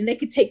support and they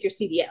could take your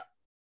CDL.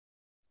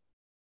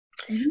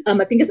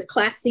 I think it's a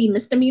Class C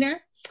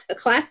misdemeanor, a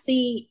Class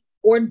C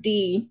or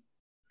D.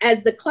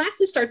 As the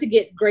classes start to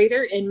get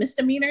greater in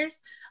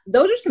misdemeanors,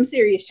 those are some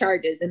serious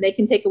charges, and they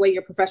can take away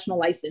your professional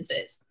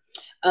licenses.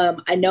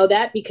 I know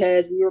that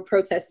because we were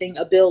protesting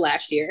a bill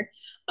last year,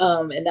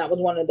 and that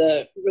was one of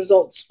the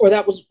results, or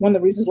that was one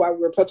of the reasons why we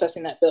were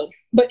protesting that bill.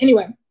 But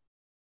anyway,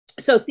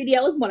 so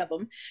CDL is one of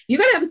them. You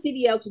got to have a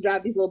CDL to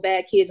drive these little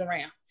bad kids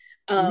around.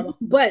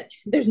 But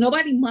there's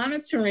nobody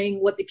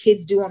monitoring what the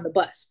kids do on the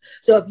bus.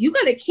 So if you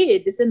got a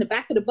kid that's in the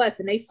back of the bus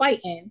and they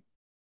fighting,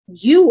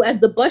 you as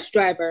the bus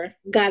driver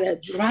gotta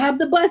drive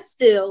the bus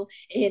still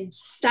and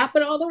stop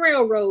at all the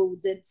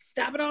railroads and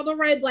stop at all the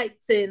red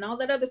lights and all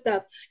that other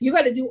stuff. You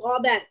got to do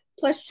all that,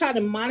 plus try to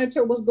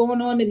monitor what's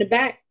going on in the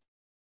back.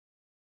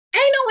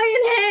 Ain't no way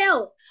in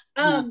hell.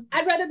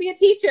 I'd rather be a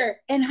teacher,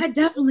 and I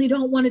definitely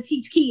don't want to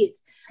teach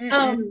kids.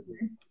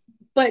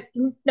 But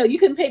no, you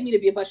couldn't pay me to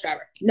be a bus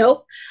driver.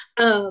 Nope.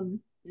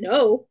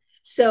 No.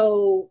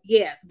 So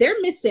yeah,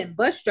 they're missing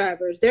bus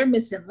drivers. They're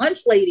missing lunch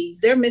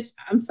ladies.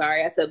 I'm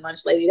sorry, I said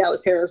lunch lady. That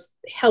was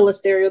hella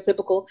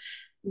stereotypical.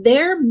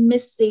 They're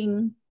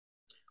missing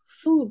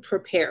food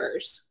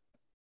preparers.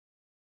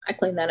 I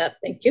cleaned that up.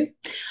 Thank you.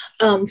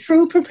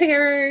 Food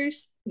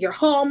preparers, your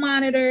hall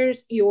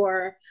monitors,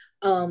 your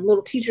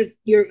little teachers,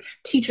 your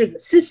teachers'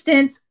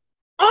 assistants,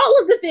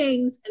 all of the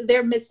things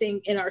they're missing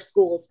in our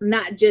schools,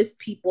 not just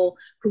people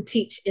who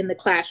teach in the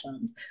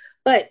classrooms.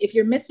 But if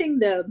you're missing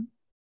the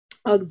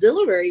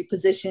auxiliary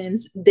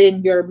positions,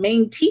 then your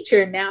main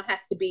teacher now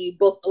has to be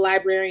both the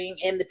librarian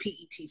and the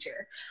PE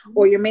teacher,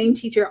 or your main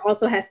teacher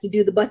also has to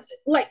do the bus.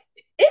 Like,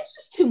 it's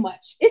just too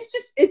much.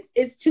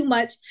 It's too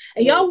much.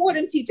 And y'all wore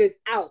them teachers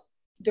out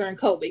during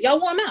COVID. Y'all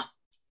wore them out.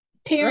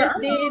 Parents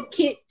did,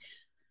 kid.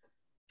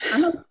 I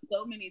know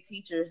so many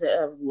teachers that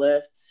have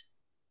left.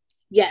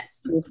 Yes.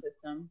 School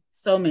system.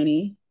 So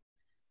many.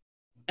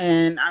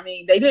 And I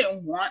mean, they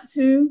didn't want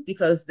to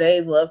because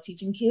they love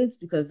teaching kids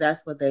because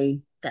that's what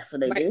they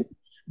do.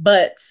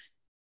 But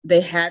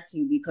they had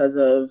to because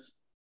of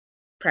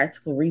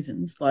practical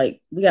reasons.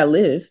 Like, we gotta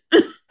live.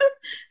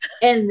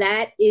 And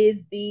that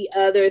is the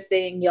other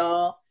thing,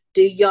 y'all.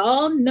 Do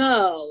y'all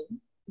know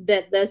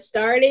that the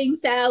starting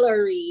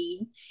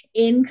salary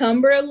in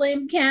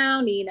Cumberland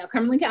County, now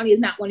Cumberland County is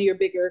not one of your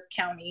bigger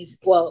counties.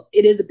 Well,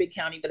 it is a big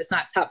county, but it's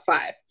not top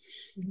 5.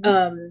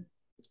 Mm-hmm.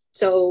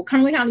 So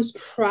Cumberland County is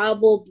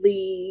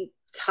probably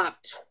top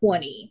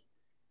 20,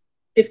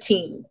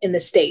 15 in the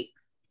state.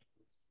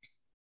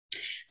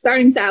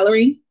 Starting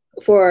salary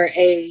for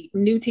a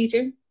new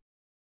teacher,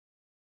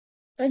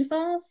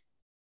 35,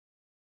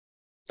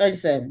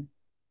 37,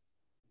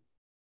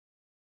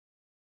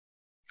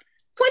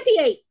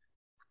 28.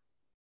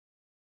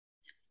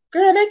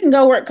 Girl, they can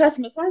go work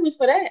customer service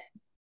for that.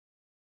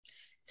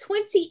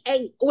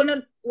 28. Oh,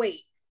 no,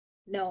 wait.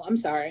 No, I'm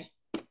sorry.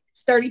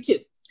 It's 32.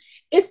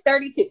 It's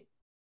 32.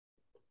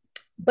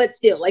 But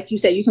still, like you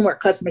said, you can work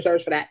customer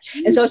service for that.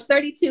 Mm-hmm. And so it's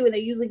 32, and they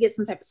usually get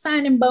some type of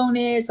sign-in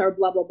bonus or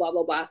blah, blah, blah,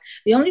 blah, blah.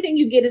 The only thing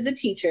you get as a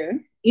teacher,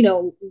 you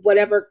know,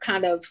 whatever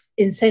kind of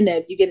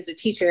incentive you get as a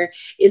teacher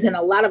is in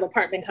a lot of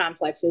apartment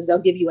complexes, they'll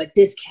give you a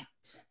discount.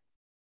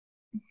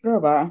 Girl,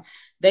 bye.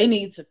 They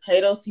need to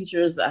pay those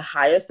teachers a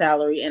higher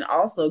salary and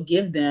also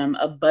give them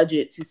a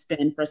budget to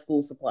spend for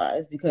school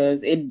supplies,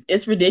 because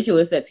it's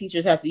ridiculous that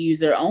teachers have to use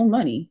their own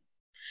money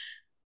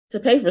to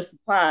pay for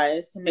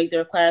supplies to make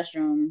their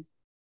classroom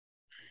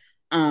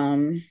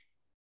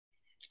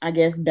I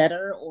guess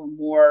better or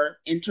more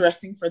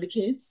interesting for the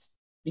kids,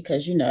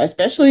 because, you know,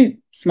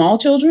 especially small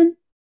children.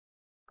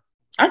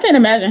 I can't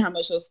imagine how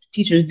much those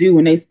teachers do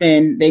when they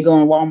go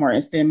in Walmart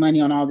and spend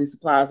money on all these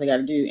supplies they got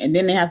to do. And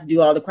then they have to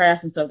do all the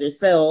crafts and stuff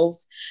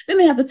themselves. Then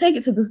they have to take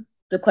it to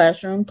the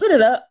classroom, put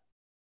it up,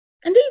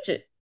 and teach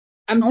it.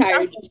 I'm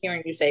tired of just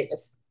hearing you say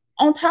this.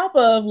 On top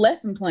of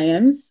lesson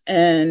plans,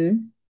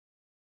 and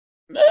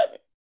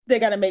they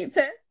got to make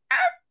tests.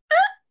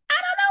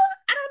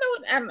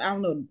 I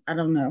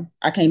don't know.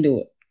 I can't do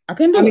it. I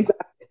can't do it.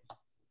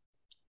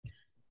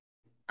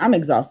 I'm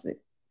exhausted.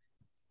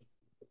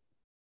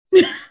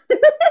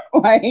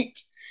 Like,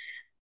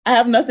 I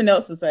have nothing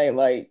else to say.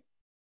 Like,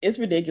 it's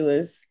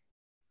ridiculous.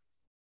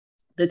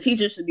 The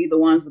teachers should be the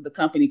ones with the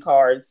company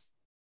cards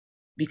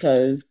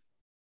because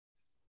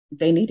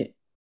they need it.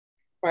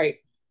 Right.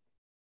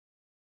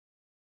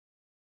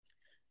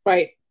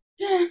 Right.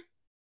 Yeah.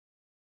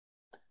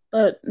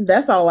 But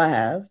that's all I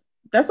have.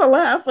 That's all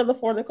I have for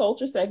the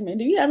culture segment.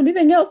 Do you have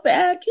anything else to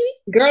add, Key?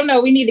 Girl,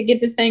 no, we need to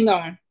get this thing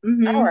going.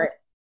 Mm-hmm. All right.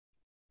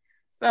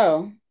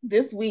 So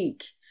this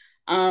week,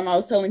 I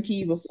was telling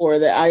Key before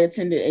that I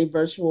attended a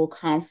virtual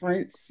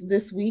conference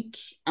this week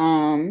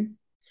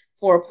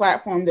for a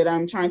platform that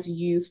I'm trying to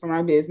use for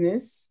my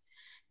business.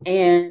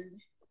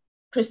 And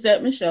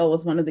Chrisette Michele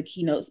was one of the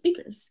keynote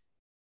speakers.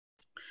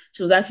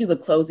 She was actually the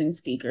closing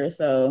speaker.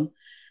 So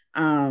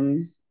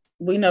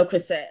we know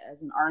Chrisette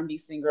as an R&B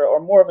singer, or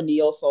more of a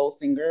neo soul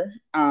singer.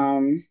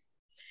 And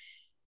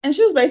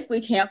she was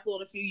basically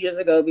canceled a few years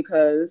ago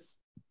because,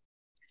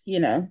 you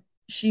know,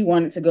 she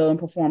wanted to go and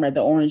perform at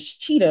the Orange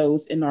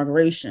Cheetos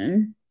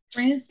inauguration.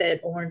 Fran said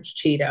Orange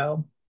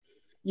Cheeto.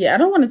 Yeah, I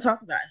don't want to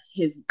talk about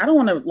I don't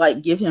want to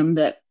like give him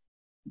that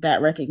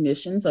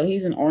recognition. So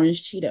he's an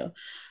Orange Cheeto.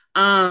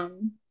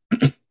 And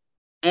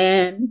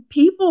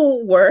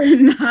people were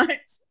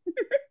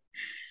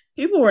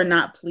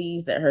not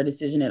pleased at her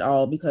decision at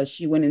all, because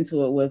she went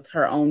into it with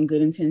her own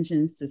good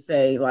intentions to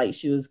say like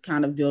she was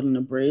kind of building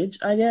a bridge,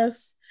 I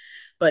guess.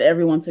 But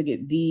everyone took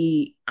it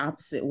the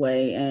opposite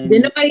way. And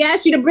did nobody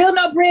ask you to build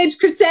no bridge,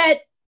 Chrisette?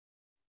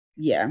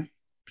 Yeah,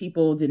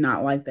 people did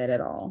not like that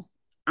at all.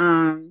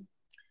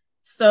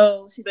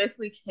 So she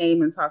basically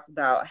came and talked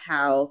about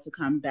how to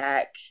come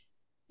back,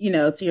 you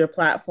know, to your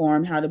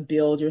platform, how to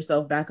build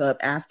yourself back up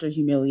after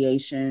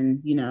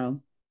humiliation, you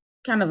know,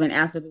 kind of an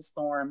after the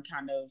storm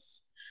kind of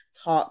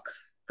talk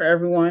for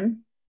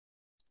everyone.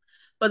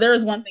 But there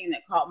was one thing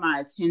that caught my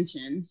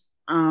attention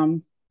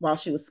while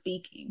she was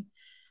speaking.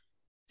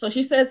 So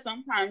she said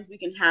sometimes we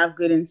can have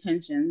good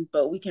intentions,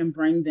 but we can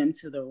bring them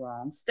to the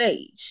wrong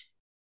stage.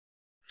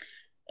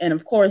 And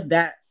of course,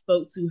 that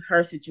spoke to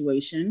her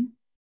situation,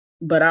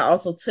 but I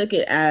also took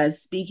it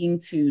as speaking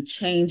to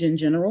change in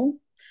general.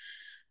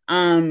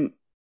 So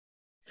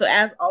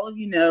as all of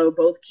you know,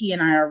 both Key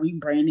and I are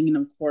rebranding and,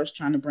 of course,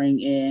 trying to bring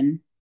in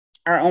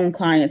our own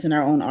clients and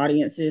our own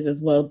audiences,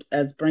 as well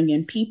as bring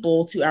in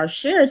people to our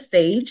shared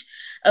stage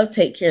of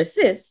Take Care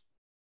Sis.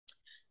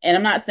 And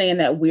I'm not saying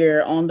that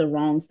we're on the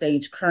wrong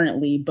stage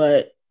currently,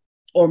 but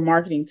or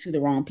marketing to the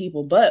wrong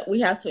people, but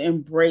we have to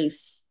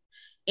embrace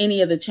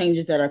any of the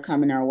changes that are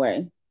coming our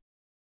way.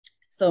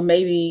 So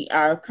maybe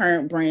our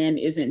current brand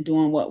isn't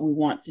doing what we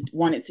want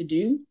it to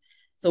do.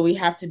 So we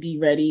have to be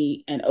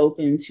ready and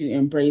open to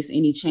embrace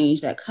any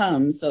change that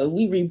comes. So if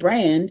we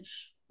rebrand,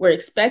 we're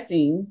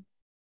expecting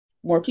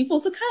more people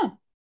to come.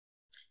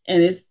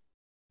 And it's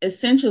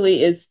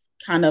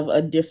kind of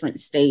a different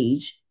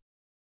stage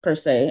per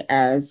se,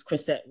 as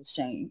Chrisette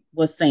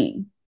was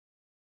saying.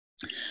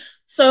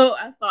 So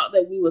I thought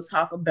that we would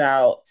talk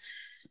about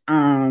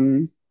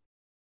um,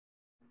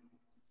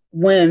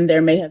 when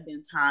there may have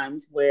been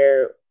times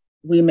where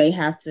we may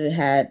have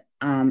to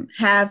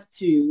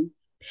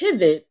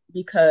pivot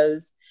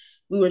because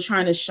we were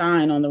trying to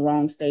shine on the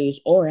wrong stage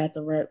or at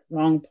the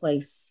wrong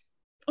place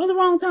or the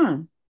wrong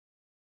time.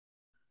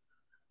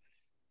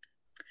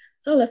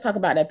 So let's talk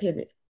about that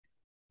pivot,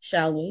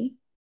 shall we?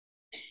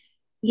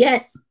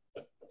 Yes.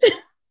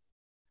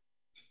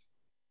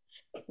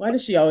 Why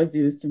does she always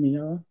do this to me,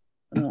 y'all?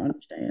 I don't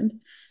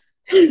understand.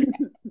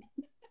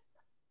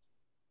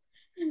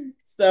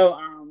 So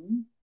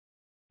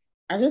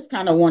I just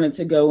kind of wanted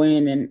to go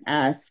in and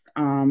ask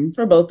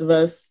for both of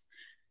us,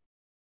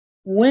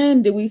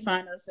 when did we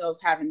find ourselves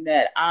having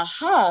that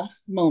aha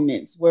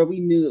moments where we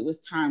knew it was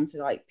time to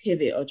like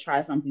pivot or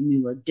try something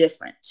new or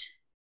different?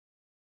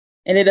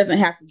 And it doesn't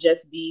have to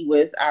just be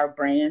with our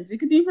brands. It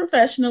could be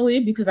professionally,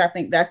 because I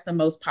think that's the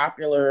most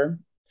popular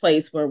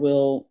place where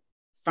we'll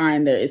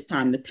find that it's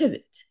time to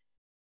pivot.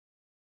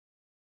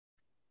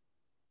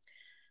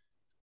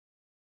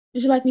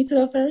 Would you like me to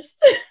go first?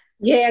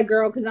 Yeah,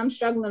 girl, because I'm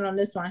struggling on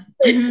this one.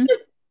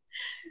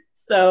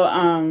 So,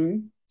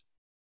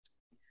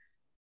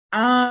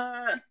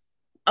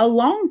 a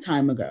long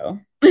time ago,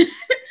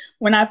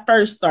 when I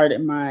first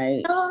started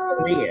my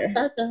career.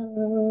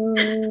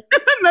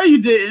 No,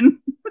 you didn't.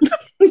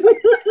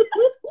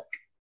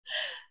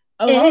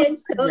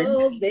 It's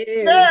so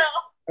very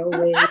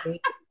away.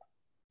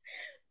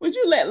 Would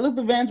you let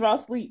Luther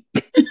Vandross sleep?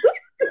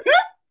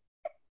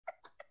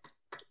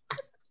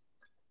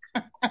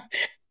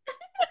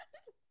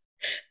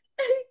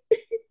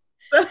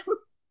 So,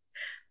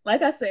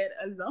 like I said,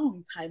 a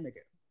long time ago.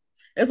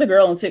 There's a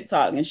girl on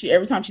TikTok, and she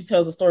every time she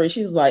tells a story,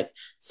 she's like,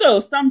 "So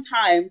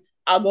sometime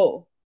I'll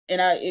go," and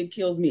it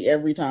kills me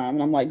every time.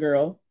 And I'm like,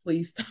 "Girl,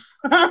 please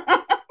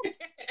stop."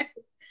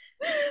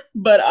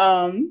 But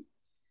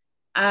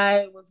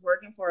I was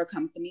working for a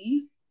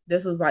company.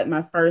 This was like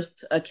my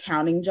first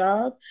accounting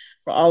job.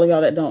 For all of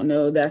y'all that don't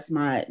know, that's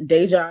my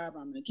day job.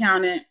 I'm an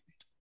accountant.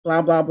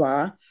 Blah blah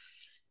blah.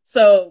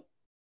 So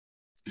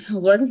I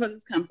was working for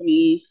this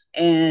company,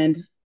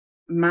 and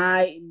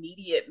my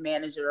immediate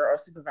manager or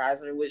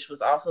supervisor, which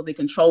was also the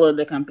controller of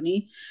the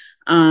company,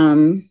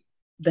 the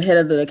head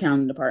of the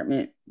accounting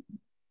department,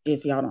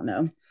 if y'all don't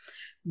know,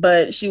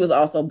 but she was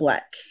also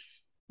Black.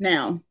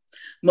 Now,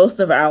 most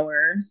of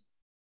our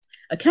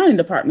accounting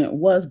department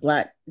was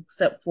Black,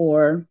 except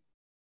for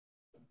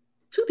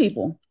two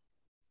people.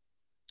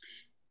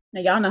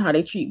 Now, y'all know how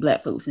they treat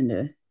Black folks in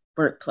the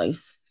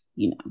workplace.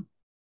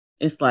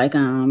 It's like,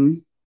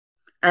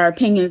 our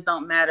opinions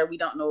don't matter. We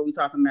don't know what we're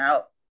talking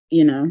about.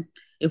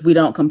 If we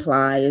don't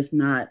comply, it's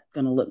not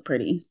going to look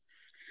pretty.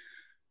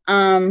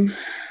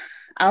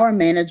 Our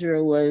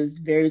manager was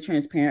very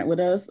transparent with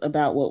us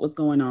about what was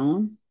going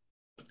on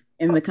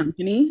in the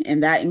company,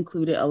 and that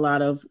included a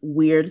lot of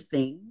weird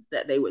things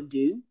that they would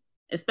do,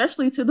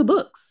 especially to the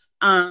books.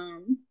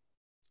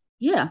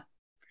 Yeah.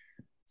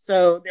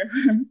 So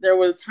there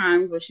were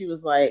times where she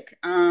was like,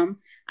 I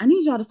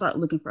need y'all to start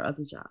looking for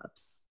other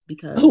jobs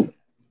because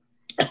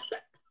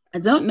I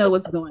don't know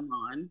what's going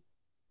on.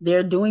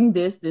 They're doing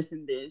this, this,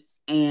 and this,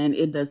 and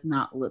it does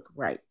not look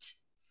right.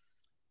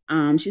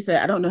 She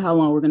said, I don't know how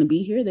long we're going to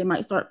be here. They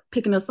might start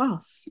picking us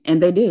off. And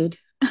they did.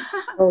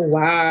 Oh,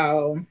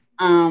 wow.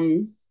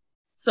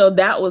 So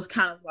that was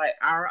kind of like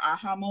our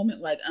aha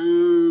moment. Like,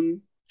 I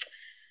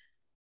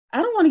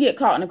don't want to get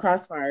caught in the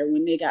crossfire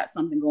when they got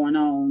something going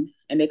on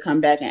and they come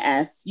back and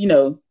ask,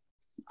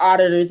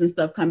 auditors and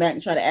stuff come back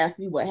and try to ask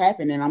me what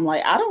happened. And I'm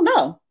like, I don't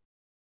know.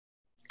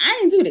 I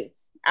didn't do this.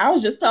 I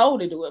was just told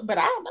to do it, but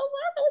I don't know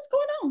what's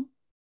going on.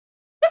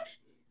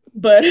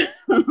 But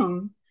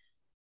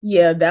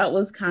yeah, that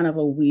was kind of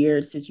a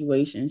weird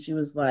situation. She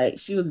was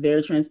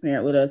very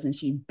transparent with us, and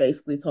she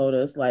basically told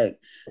us, like,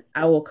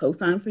 I will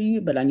co-sign for you,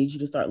 but I need you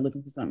to start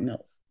looking for something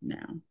else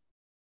now.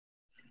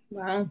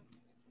 Wow.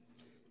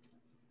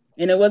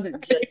 And it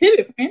wasn't just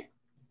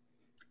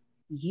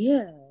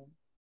yeah.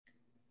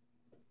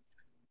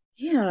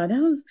 Yeah,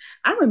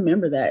 I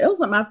remember that. It was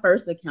like my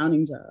first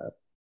accounting job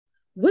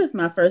with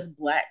my first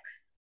Black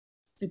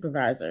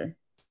supervisor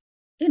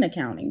in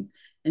accounting.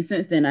 And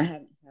since then I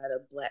haven't had a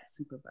Black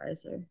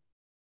supervisor.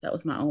 That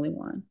was my only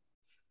one.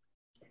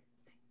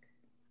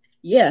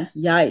 Yeah,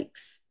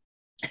 yikes.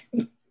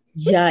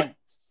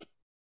 Yikes.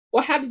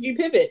 Well, how did you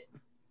pivot?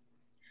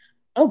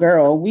 Oh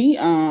girl, we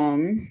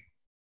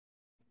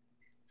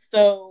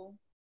so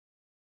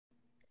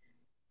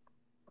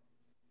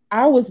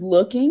I was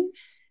looking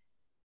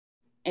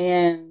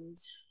and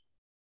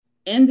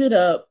ended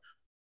up,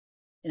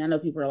 and I know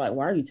people are like,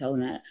 why are you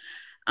telling that?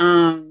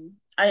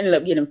 I ended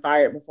up getting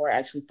fired before I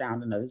actually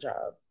found another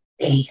job.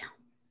 Damn.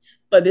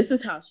 But this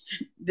is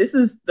this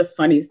is the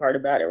funniest part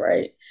about it,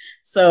 right?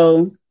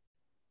 So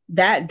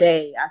that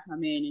day I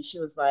come in and she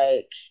was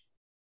like,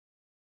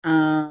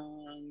 I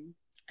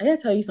gotta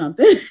tell you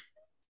something.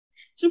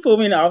 She pulled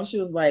me in the office. She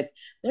was like,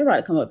 they're about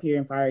to come up here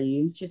and fire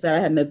you. She said, I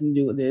had nothing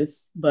to do with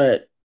this,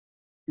 but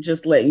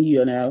just letting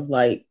you know,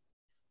 like,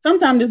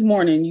 sometime this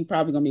morning, you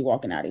probably gonna be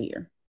walking out of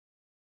here.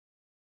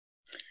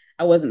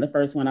 I wasn't the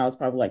first one. I was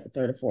probably like the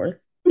third or fourth.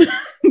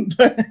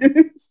 But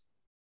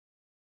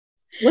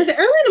was it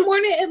early in the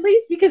morning at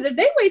least? Because if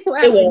they wait till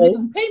after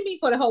noon, pay me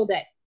for the whole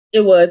day.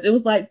 It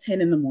was like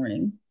 10 in the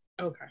morning.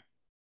 Okay.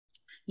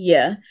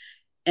 Yeah.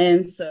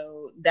 And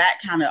so that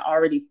kind of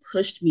already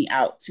pushed me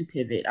out to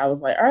pivot. I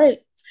was like, all right,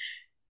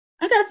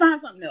 I gotta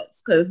find something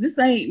else because this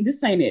ain't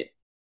it.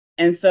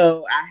 And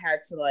so I had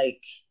to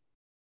like,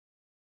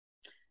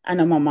 I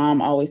know my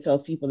mom always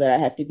tells people that I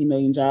have 50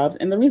 million jobs.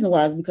 And the reason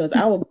why is because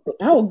I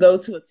will go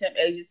to a temp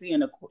agency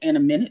in a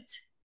minute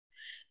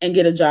and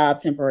get a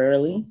job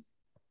temporarily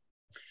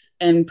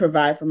and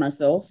provide for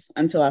myself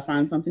until I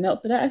find something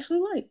else that I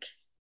actually like.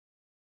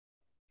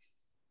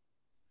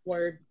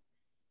 Word.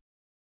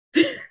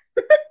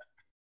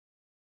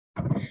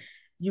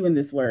 You in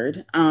this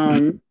word.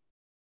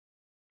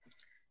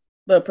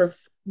 But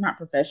not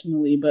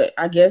professionally, but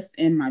I guess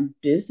in my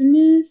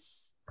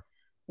business,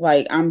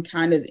 like I'm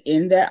kind of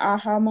in that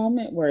aha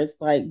moment where it's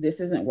like, this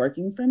isn't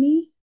working for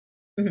me.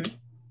 Mm-hmm.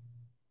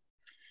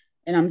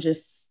 And I'm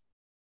just,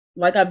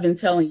 like I've been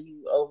telling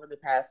you over the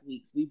past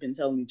weeks, we've been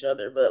telling each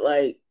other, but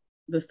like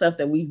the stuff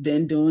that we've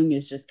been doing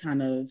is just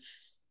kind of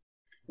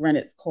run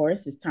its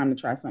course. It's time to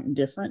try something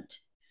different.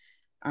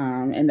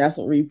 And that's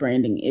what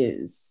rebranding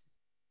is.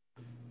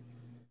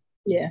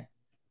 Yeah.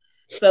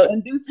 So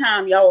in due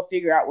time, y'all will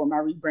figure out what my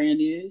rebrand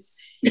is.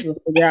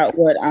 You'll figure out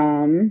what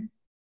I'm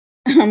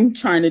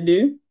trying to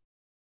do.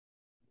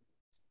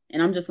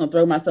 And I'm just gonna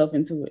throw myself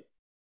into it.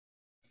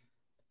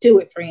 Do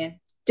it, friend.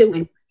 Do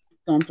it.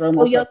 Gonna throw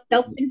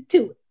myself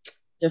into it.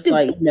 Just do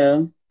like, it. You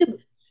know,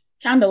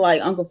 kind of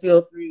like Uncle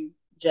Phil threw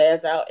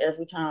Jazz out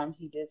every time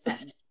he did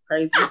something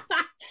crazy.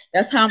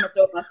 That's how I'm gonna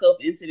throw myself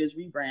into this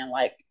rebrand.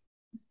 Like,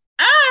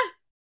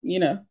 you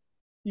know,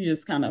 you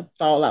just kind of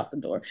fall out the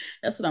door.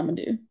 That's what I'm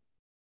gonna do.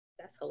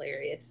 That's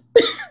hilarious.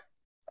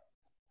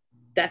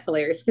 That's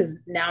hilarious because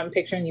now I'm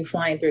picturing you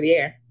flying through the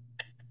air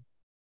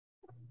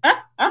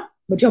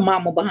with your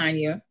mama behind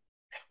you.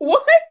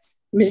 What?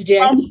 Miss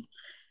Jackie.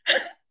 I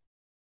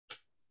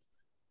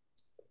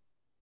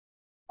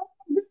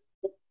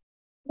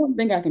don't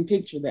think I can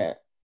picture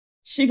that.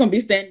 She gonna be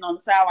standing on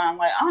the sideline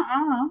like,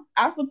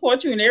 I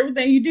support you in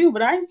everything you do,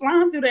 but I ain't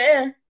flying through the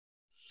air.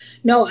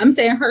 No, I'm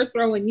saying her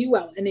throwing you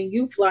out and then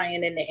you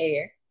flying in the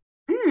air.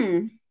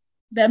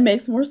 That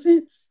makes more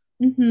sense.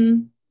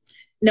 Mm-hmm.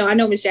 No, I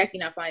know Miss Jackie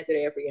not flying through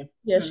the air for you.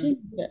 Yeah, she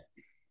ain't do that.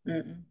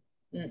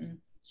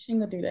 She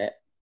ain't gonna do that.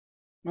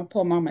 My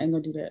poor mama ain't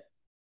gonna do that.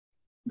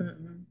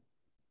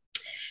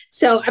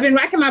 So I've been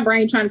racking my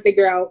brain trying to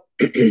figure out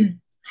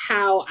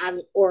how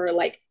or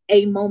like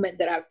a moment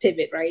that I've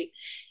pivot, right?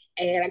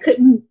 And I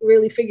couldn't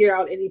really figure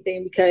out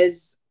anything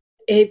because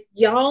if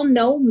y'all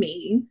know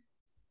me,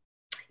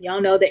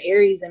 y'all know the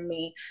Aries in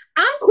me,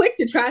 I'm quick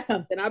to try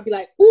something. I'll be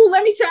like, ooh,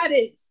 let me try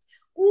this.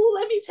 Ooh,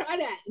 let me try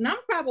that. And I'm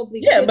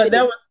probably but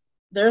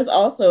there's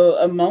also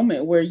a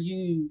moment where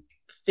you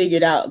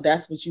figured out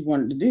that's what you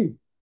wanted to do.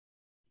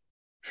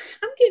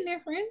 I'm getting there,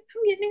 friend.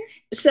 I'm getting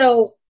there.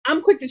 So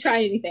I'm quick to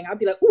try anything. I'll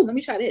be like, ooh, let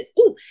me try this.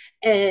 Ooh.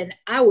 And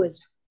I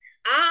was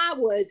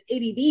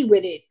ADD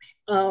with it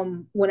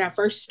when I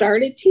first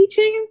started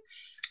teaching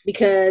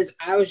because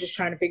I was just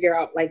trying to figure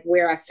out like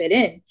where I fit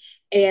in.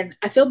 And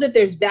I feel that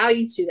there's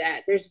value to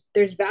that.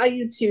 There's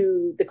value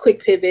to the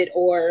quick pivot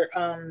or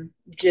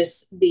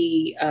just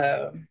the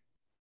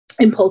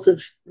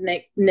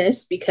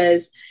impulsiveness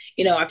because,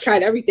 you know, I've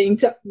tried everything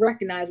to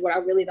recognize what I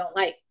really don't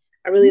like.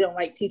 I really don't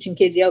like teaching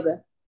kids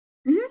yoga.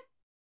 Mm-hmm.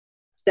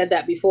 Said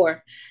that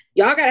before.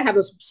 Y'all got to have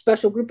a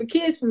special group of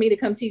kids for me to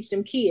come teach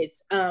them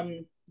kids.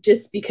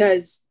 Just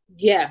because,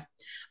 yeah.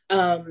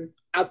 Those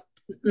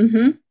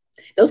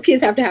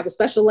kids have to have a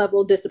special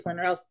level of discipline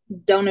or else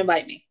don't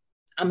invite me.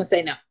 I'm going to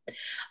say no.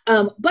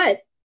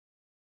 But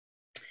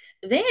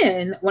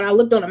then when I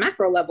looked on a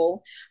macro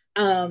level,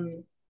 my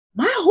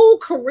whole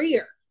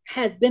career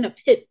has been a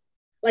pivot.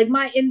 Like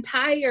my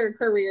entire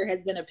career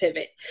has been a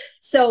pivot.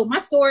 So my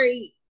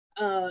story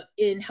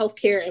in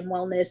healthcare and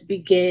wellness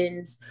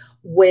begins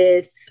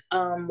with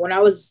when I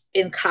was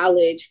in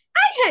college.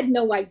 I had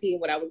no idea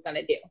what I was going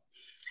to do.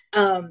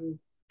 I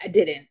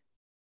didn't.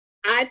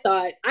 I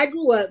thought I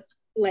grew up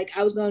like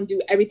I was going to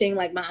do everything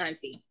like my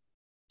auntie.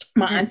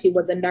 My auntie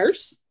was a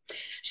nurse.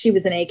 She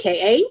was an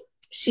AKA.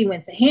 She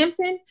went to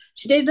Hampton.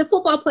 She dated a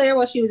football player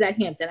while she was at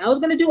Hampton. I was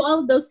going to do all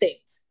of those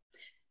things.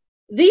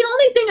 The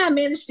only thing I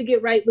managed to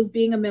get right was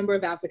being a member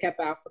of Alpha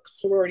Kappa Alpha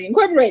Sorority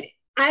Incorporated.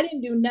 I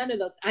didn't do none of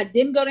those. I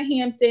didn't go to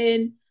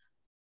Hampton.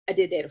 I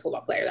did date a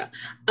football player though.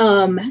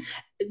 And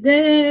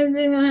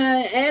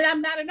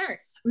I'm not a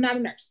nurse. I'm not a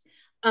nurse.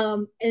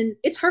 And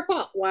it's her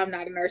fault why I'm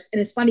not a nurse. And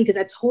it's funny because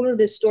I told her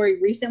this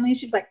story recently. And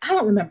she was like, I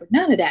don't remember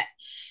none of that.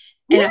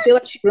 And I feel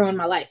like she ruined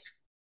my life.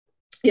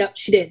 Yep,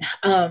 she did.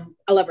 I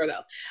love her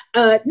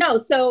though. No,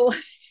 so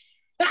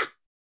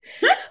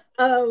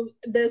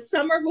the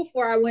summer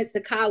before I went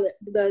to college,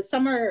 the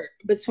summer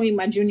between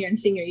my junior and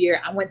senior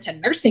year, I went to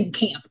nursing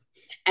camp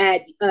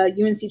at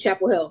UNC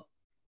Chapel Hill.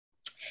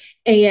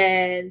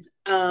 And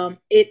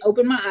it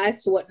opened my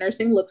eyes to what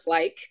nursing looks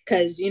like,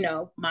 because, you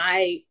know,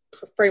 my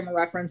frame of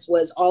reference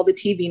was all the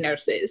TV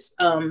nurses.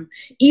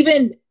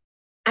 Even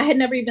I had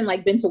never even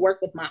like been to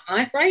work with my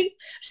aunt, right?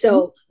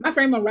 So my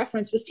frame of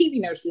reference was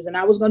TV nurses, and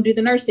I was going to do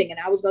the nursing and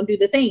I was going to do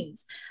the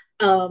things.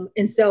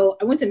 And so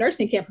I went to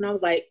nursing camp and I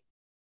was like,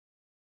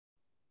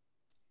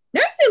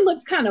 nursing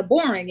looks kind of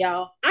boring,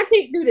 y'all. I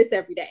can't do this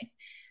every day.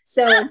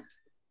 So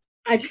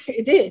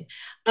it did.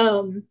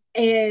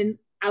 And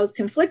I was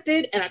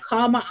conflicted, and I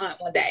called my aunt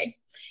one day,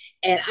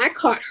 and I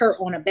caught her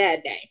on a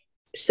bad day.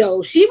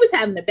 So she was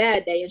having a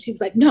bad day, and she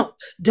was like, no,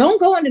 don't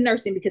go into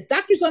nursing because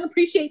doctors don't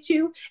appreciate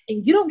you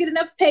and you don't get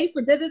enough pay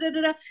for da da da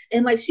da.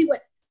 And like she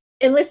went,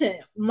 and listen,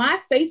 my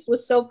face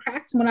was so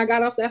cracked when I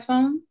got off that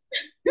phone.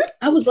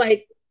 I was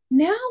like,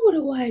 now what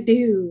do I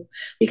do?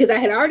 Because I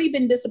had already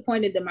been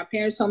disappointed that my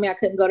parents told me I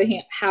couldn't go to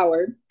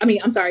Hampton,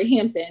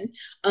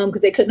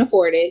 because they couldn't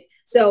afford it.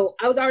 So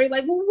I was already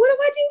like, well, what do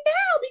I do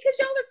now? Because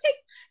y'all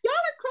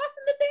are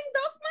crossing the things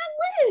off my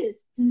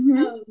list.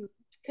 Mm-hmm.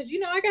 Because, you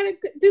know, I got to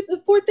do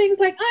the 4 things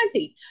like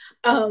auntie.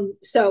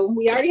 So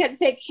we already had to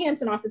take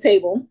Hampton off the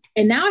table.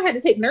 And now I had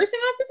to take nursing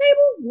off the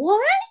table?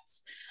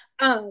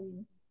 What?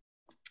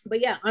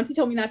 But yeah, auntie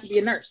told me not to be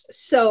a nurse.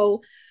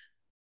 So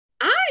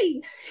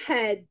I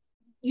had,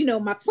 you know,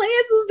 my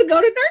plans was to go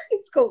to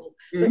nursing school.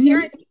 So here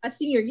I am, my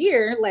senior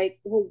year, like,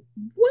 well,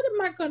 what am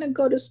I going to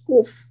go to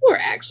school for,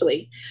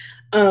 actually?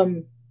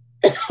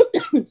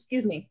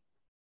 Excuse me.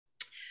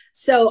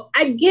 So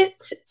I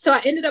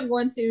ended up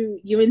going to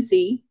UNC.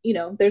 You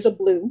know, there's a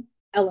blue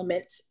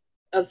element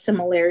of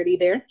similarity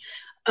there.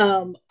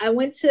 I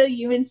went to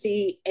UNC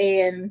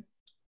and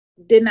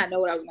did not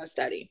know what I was going to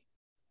study.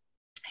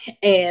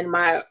 And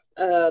my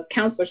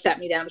counselor sat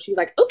me down and she was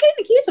like, okay,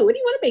 Nakia, so what do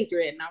you want to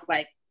major in? And I was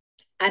like,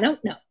 I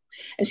don't know.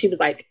 And she was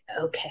like,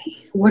 okay,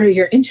 what are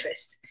your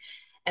interests?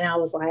 And I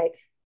was like,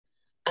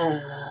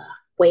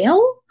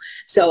 well,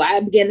 so I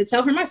began to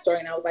tell her my story,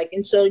 and I was like,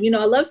 and so, you know,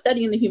 I love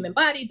studying the human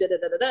body, da da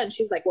da da da. And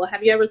she was like, well,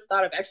 have you ever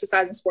thought of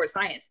exercise and sports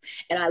science?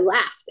 And I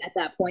laughed at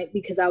that point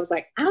because I was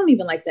like, I don't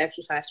even like to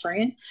exercise,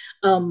 Fran.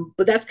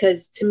 But that's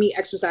because to me,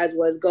 exercise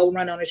was go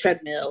run on a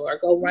treadmill or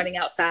go running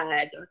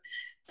outside or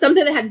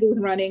something that had to do with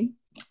running.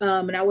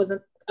 And I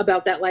wasn't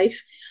about that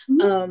life.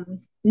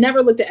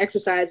 Never looked at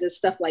exercise as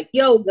stuff like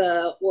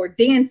yoga or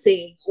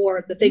dancing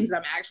or the things that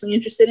I'm actually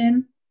interested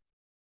in,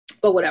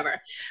 but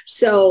whatever.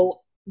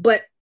 So,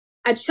 but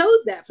I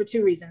chose that for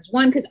 2 reasons.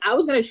 One, because I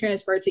was going to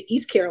transfer to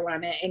East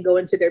Carolina and go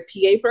into their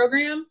PA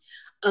program.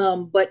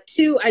 But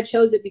 2, I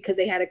chose it because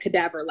they had a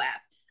cadaver lab.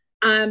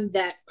 I'm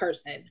that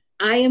person.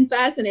 I am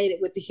fascinated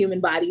with the human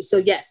body. So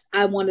yes,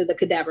 I wanted the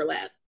cadaver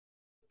lab.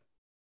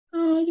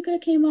 Oh, you could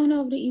have came on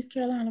over to East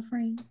Carolina,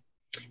 friend.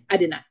 I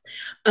did not.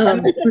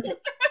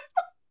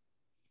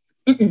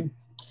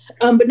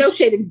 But no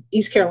shade in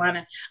East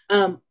Carolina.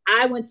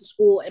 I went to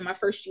school in my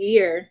first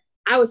year.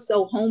 I was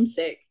so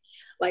homesick.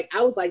 Like,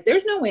 I was like,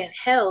 there's no way in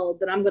hell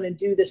that I'm going to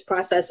do this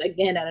process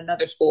again at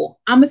another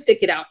school. I'm going to stick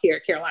it out here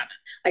at Carolina.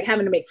 Like,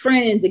 having to make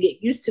friends and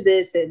get used to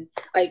this. And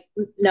like,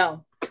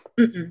 no.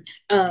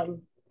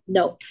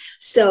 No.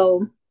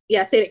 So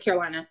yeah, I stayed at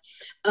Carolina.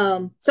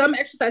 So I'm an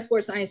exercise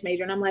sports science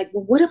major. And I'm like,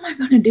 well, what am I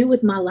going to do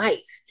with my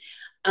life?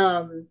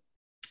 And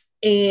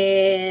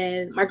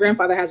my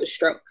grandfather has a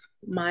stroke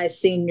my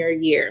senior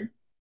year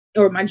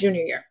or my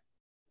junior year.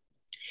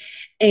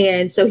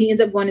 And so he ends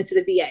up going into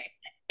the VA.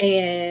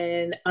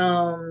 And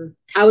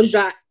I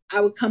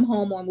would come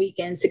home on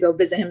weekends to go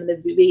visit him in the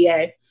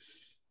VA.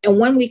 And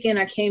one weekend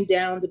I came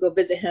down to go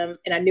visit him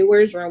and I knew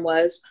where his room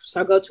was. So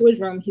I go to his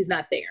room. He's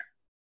not there.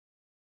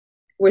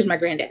 Where's my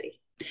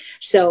granddaddy?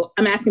 So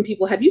I'm asking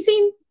people, have you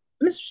seen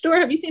Mr.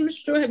 Stewart? Have you seen Mr.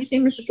 Stewart? Have you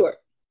seen Mr. Stewart?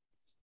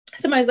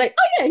 Somebody's like,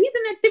 oh yeah, he's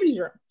in the activities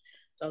room.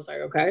 So I was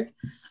like, okay.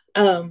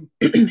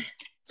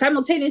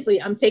 Simultaneously,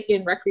 I'm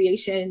taking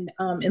recreation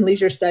and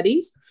leisure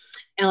studies.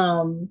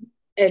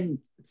 And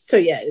so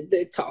yeah,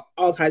 it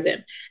all ties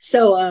in.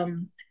 So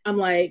I'm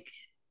like,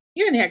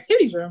 you're in the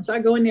activities room. So I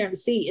go in there to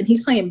see, and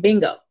he's playing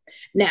bingo.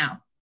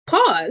 Now,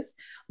 pause.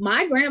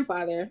 My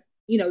grandfather,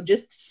 you know,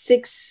 just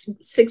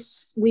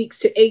 6 weeks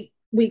to 8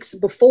 weeks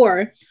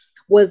before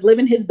was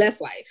living his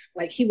best life.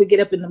 Like, he would get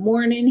up in the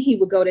morning, he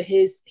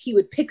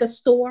would pick a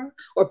store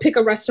or pick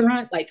a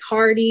restaurant like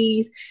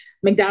Hardee's,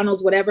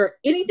 McDonald's, whatever,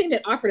 anything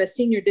that offered a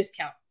senior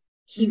discount.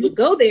 He would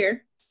go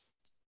there,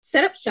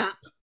 set up shop,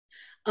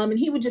 and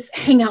he would just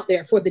hang out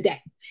there for the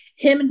day.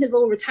 Him and his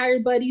little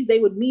retired buddies, they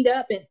would meet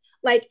up and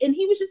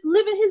he was just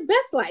living his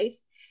best life.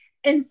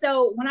 And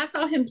so when I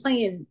saw him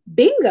playing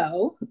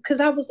bingo,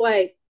 because I was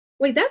like,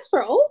 wait, that's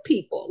for old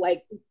people.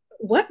 Like,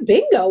 what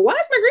bingo? Why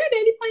is my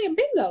granddaddy playing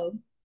bingo?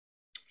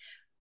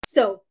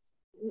 So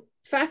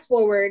fast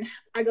forward,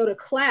 I go to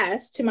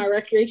class, to my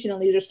recreational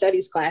leisure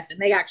studies class, and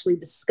they actually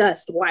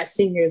discussed why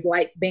seniors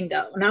like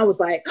bingo. And I was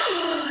like,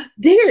 oh,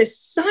 there's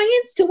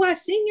science to why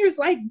seniors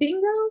like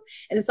bingo.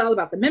 And it's all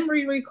about the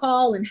memory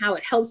recall and how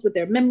it helps with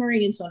their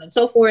memory and so on and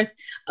so forth.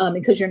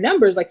 Because your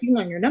numbers, like you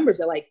learn your numbers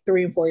at like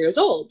 3 and 4 years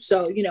old.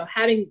 So, you know,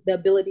 having the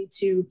ability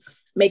to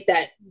make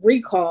that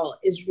recall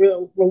is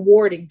real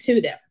rewarding to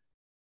them.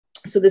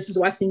 So this is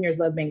why seniors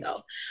love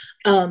bingo.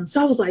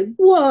 So I was like,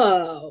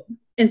 whoa.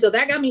 And so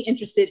that got me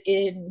interested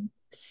in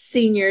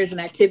seniors and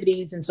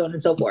activities and so on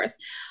and so forth.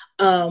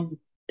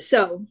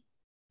 So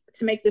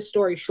to make this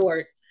story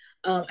short,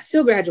 I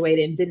still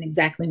graduated and didn't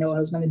exactly know what I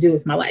was going to do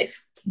with my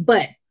life.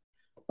 But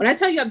when I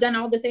tell you I've done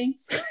all the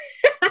things,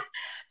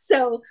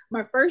 so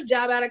my first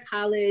job out of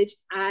college,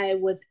 I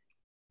was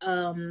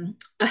a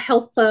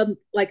health club,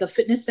 like a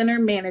fitness center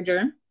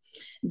manager.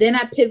 Then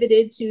I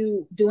pivoted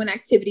to doing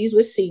activities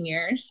with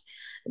seniors.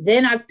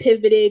 Then I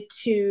pivoted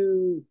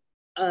to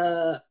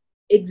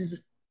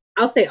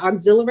I'll say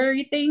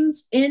auxiliary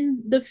things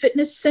in the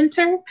fitness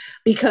center,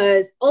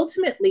 because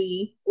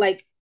ultimately,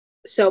 like,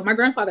 so my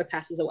grandfather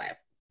passes away.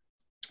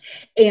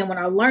 And when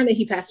I learned that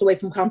he passed away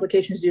from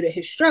complications due to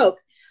his stroke,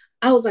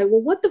 I was like,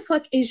 well, what the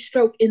fuck is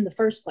stroke in the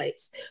first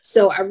place?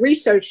 So I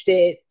researched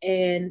it.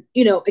 And,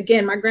 you know,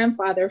 again, my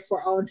grandfather,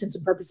 for all intents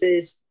and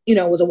purposes, you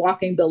know, was a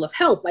walking bill of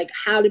health. Like,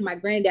 how did my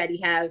granddaddy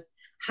have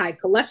high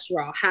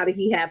cholesterol? How did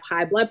he have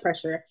high blood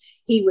pressure?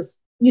 He was,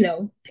 you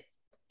know,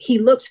 he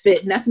looks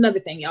fit. And that's another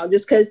thing, y'all.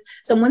 Just because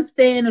someone's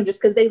thin or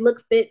just because they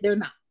look fit, they're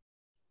not.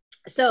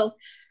 So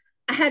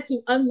I had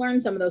to unlearn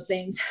some of those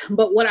things.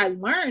 But what I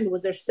learned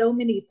was there's so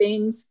many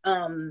things,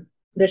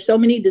 there's so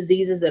many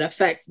diseases that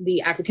affect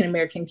the African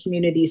American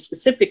community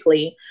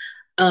specifically,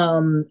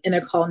 and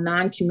they're called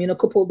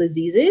non-communicable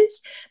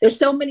diseases. There's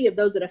so many of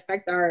those that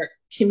affect our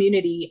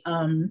community.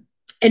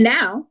 And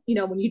now, you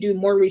know, when you do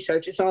more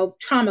research, it's all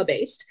trauma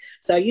based.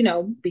 So, you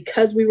know,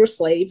 because we were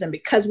slaves and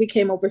because we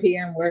came over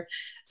here and we're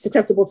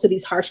susceptible to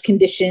these harsh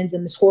conditions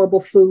and this horrible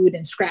food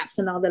and scraps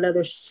and all that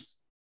other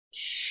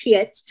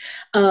shit,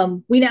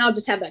 we now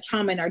just have that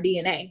trauma in our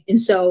DNA. And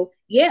so,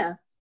 yeah,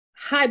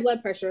 high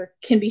blood pressure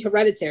can be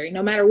hereditary.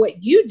 No matter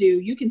what you do,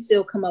 you can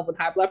still come up with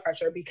high blood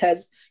pressure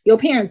because your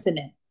parents in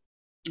it.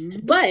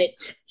 Mm-hmm.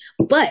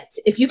 But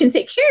if you can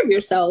take care of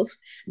yourself,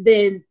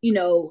 then, you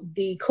know,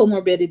 the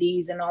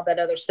comorbidities and all that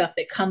other stuff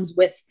that comes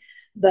with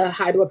the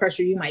high blood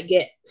pressure you might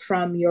get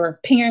from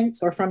your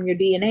parents or from your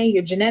DNA,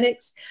 your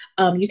genetics,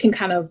 you can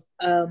kind of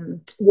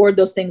ward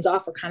those things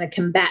off or kind of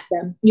combat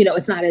them. You know,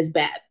 it's not as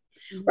bad.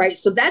 Mm-hmm. Right.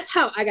 So that's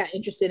how I got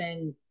interested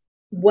in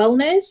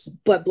wellness,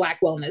 but Black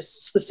wellness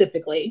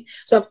specifically.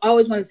 So I've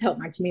always wanted to help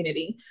my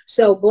community.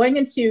 So going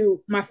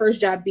into my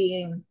first job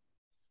being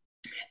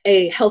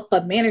a health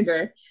club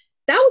manager,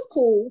 that was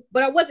cool,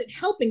 but I wasn't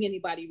helping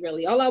anybody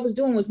really. All I was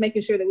doing was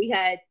making sure that we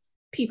had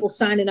people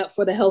signing up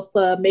for the health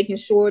club, making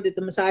sure that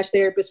the massage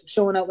therapists were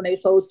showing up when they were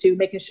supposed to,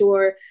 making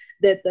sure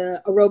that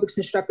the aerobics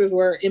instructors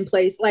were in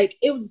place. Like,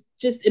 it was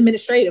just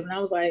administrative. And I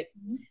was like,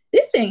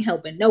 this ain't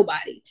helping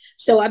nobody.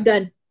 So I've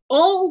done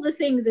all the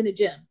things in the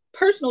gym: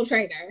 personal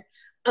trainer,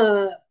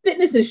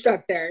 fitness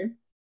instructor,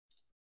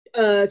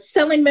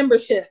 selling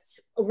memberships,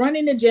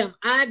 running the gym.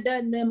 I've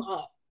done them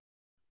all.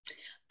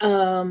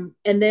 And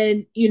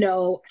then, you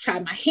know, I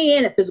tried my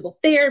hand at physical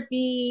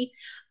therapy.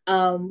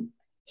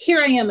 Here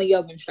I am, a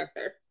yoga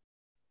instructor.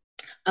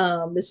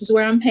 This is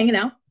where I'm hanging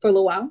out for a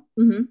little while.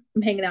 Mm-hmm.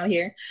 I'm hanging out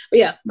here. But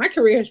yeah, my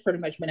career has pretty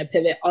much been a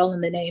pivot, all in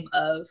the name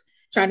of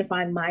trying to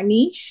find my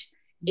niche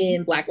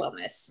in Black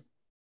wellness.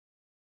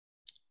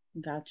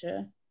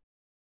 Gotcha.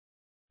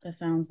 That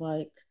sounds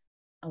like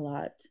a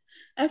lot.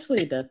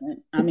 Actually, it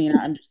doesn't. I mean,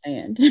 I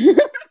understand.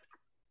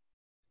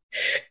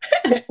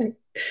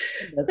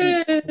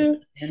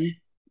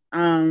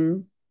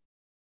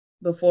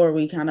 Before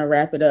we kind of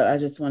wrap it up, I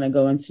just want to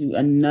go into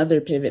another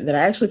pivot that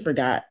I actually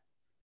forgot.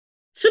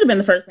 Should have been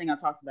the first thing I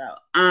talked about.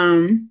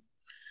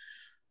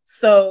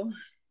 So,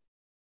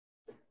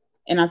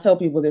 and I tell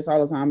people this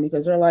all the time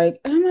because they're like,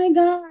 oh my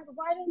God,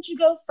 why didn't you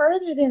go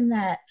further than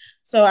that?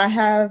 So I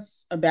have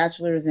a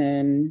bachelor's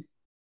in,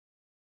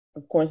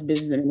 of course,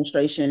 business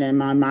administration, and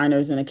my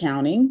minor's in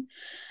accounting.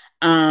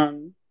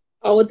 With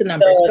the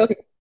numbers.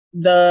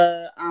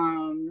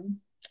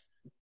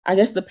 I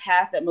guess the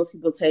path that most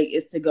people take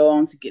is to go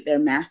on to get their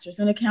master's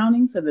in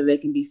accounting so that they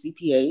can be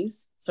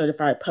CPAs,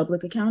 certified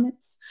public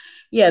accountants.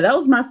 Yeah, that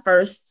was my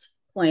first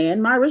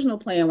plan. My original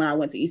plan when I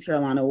went to East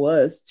Carolina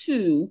was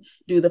to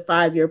do the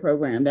 5-year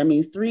program. That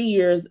means 3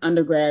 years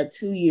undergrad,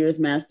 2 years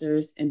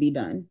master's, and be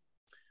done.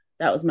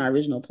 That was my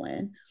original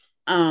plan.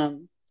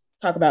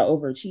 Talk about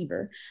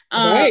overachiever.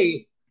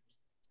 Right.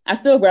 I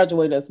still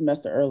graduated a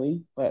semester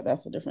early, but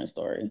that's a different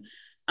story.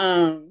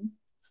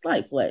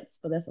 Slight flex,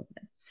 but that's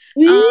okay.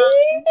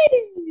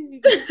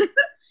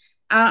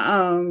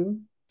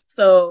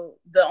 So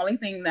the only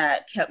thing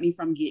that kept me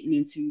from getting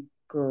into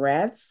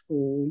grad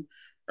school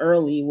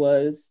early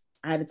was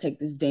I had to take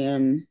this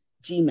damn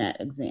GMAT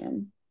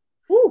exam.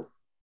 Whew.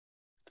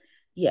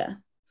 Yeah.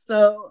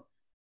 So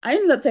I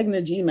ended up taking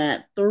the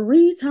GMAT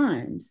 3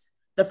 times.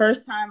 The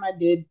first time I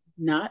did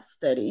not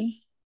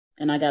study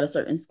and I got a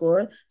certain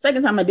score.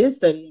 Second time I did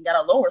study and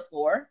got a lower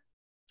score.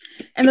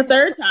 And the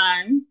third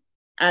time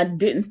I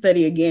didn't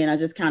study again. I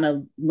just kind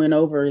of went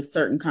over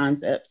certain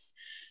concepts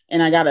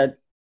and I got a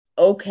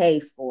okay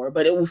score,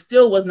 but it was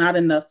not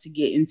enough to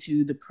get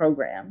into the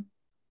program.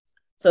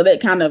 So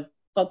that kind of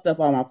fucked up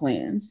all my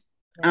plans.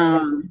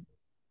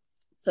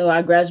 So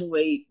I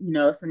graduate,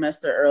 a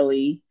semester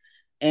early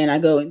and I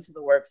go into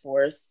the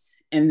workforce.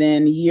 And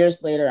then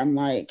years later, I'm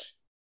like,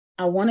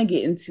 I want to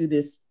get into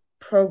this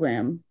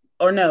program.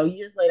 Or no,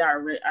 years later,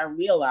 I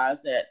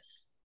realized that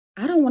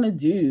I don't want to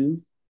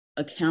do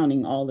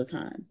accounting all the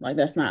time. Like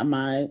that's not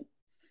my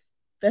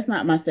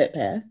set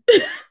path.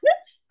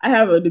 I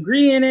have a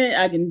degree in it.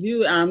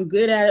 I'm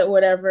good at it,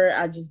 whatever.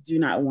 I just do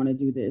not want to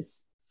do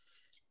this.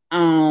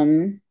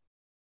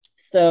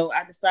 So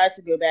I decided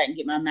to go back and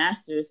get my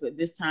master's, but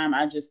this time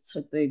I just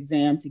took the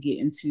exam to get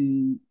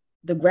into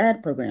the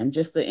grad program,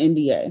 just the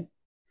MBA.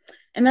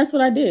 And that's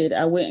what I did.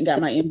 I went and got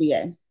my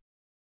MBA.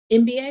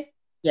 MBA?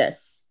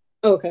 Yes.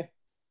 Okay.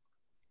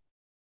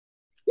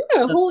 You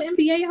got a whole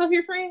MBA out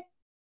here, friend?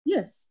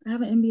 Yes, I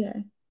have an MBA.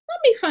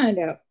 Let me find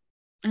out.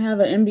 I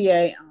have an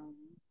MBA.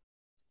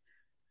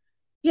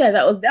 Yeah,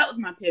 that was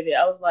my pivot.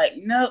 I was like,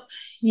 nope.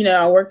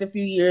 I worked a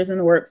few years in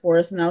the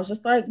workforce and I was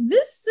just like,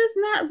 this is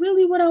not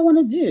really what I want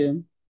to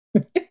do.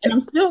 And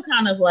I'm still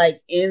kind of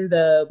like in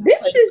the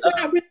this is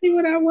not really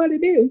what I want to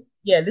do.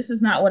 Yeah, this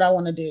is not what I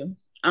want to do.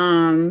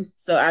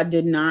 So I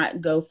did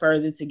not go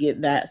further to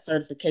get that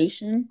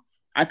certification.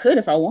 I could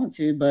if I want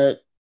to,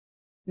 but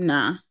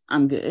nah,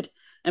 I'm good.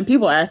 And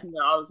people ask me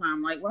that all the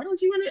time, like, why don't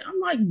you want it?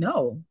 I'm like,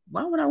 no,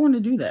 why would I want to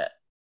do that?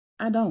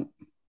 I don't.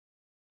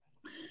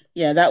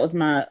 Yeah, that was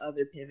my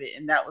other pivot.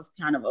 And that was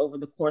kind of over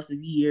the course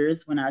of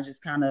years when I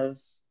just kind of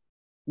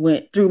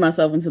threw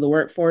myself into the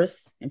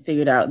workforce and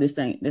figured out this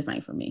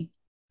ain't for me.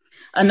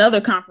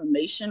 Another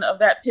confirmation of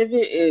that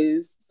pivot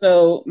is,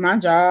 so my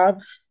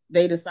job,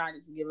 they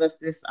decided to give us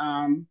this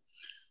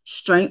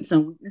strengths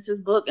and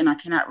weaknesses book, and I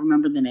cannot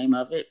remember the name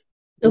of it,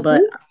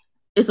 but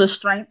it's a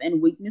strength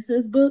and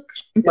weaknesses book.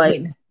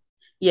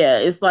 Yeah,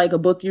 it's like a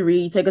book you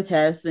read, take a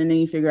test, and then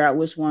you figure out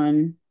which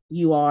one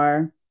you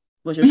are,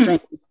 what your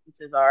strengths and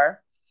weaknesses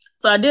are.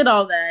 So I did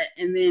all that,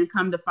 and then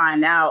come to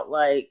find out,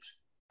 like,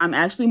 I'm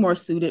actually more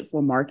suited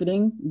for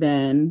marketing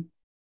than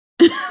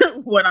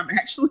what I'm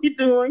actually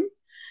doing.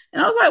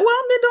 And I was like, well,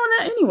 I've been doing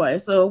that anyway,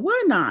 so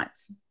why not?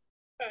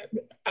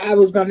 I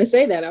was going to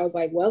say that. I was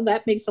like, well,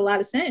 that makes a lot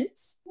of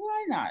sense.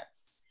 Why not?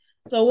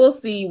 So we'll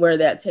see where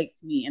that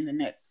takes me in the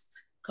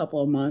next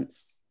couple of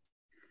months.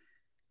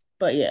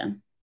 But yeah,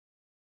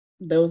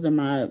 those are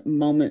my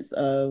moments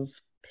of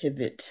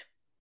pivot.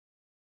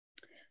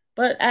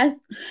 But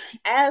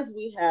as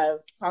we have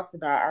talked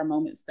about our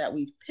moments that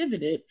we've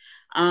pivoted,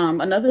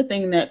 another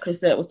thing that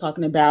Chrisette was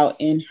talking about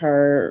in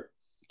her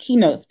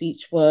keynote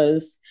speech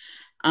was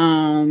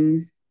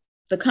the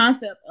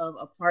concept of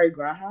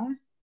aparigraha,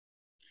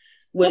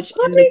 which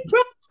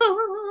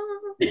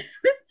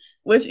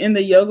in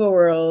the yoga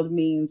world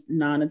means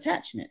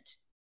non-attachment.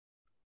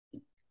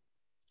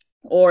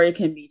 Or it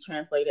can be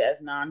translated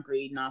as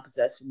non-greed,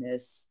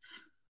 non-possessiveness,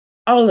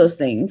 all of those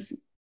things.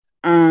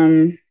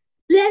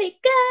 Let it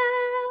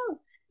go.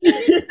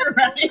 Let it go.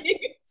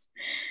 Right?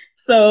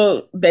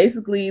 So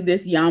basically,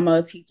 this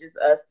yama teaches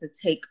us to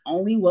take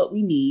only what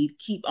we need,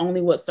 keep only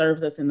what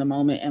serves us in the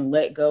moment, and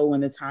let go when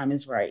the time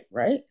is right,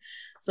 right?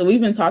 So we've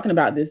been talking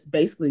about this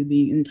basically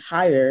the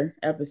entire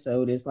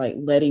episode is like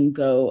letting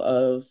go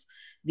of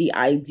the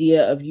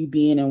idea of you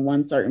being in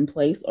one certain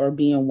place or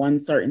being one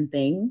certain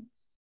thing.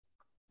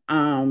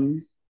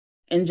 And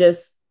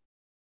just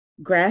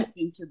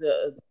grasping to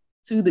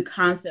the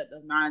concept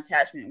of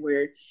non-attachment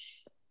where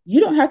you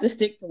don't have to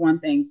stick to one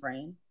thing,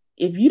 friend.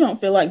 If you don't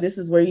feel like this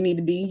is where you need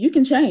to be, you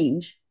can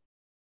change.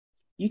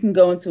 You can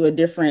go into a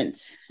different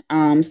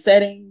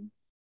setting,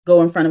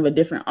 go in front of a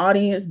different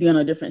audience, be on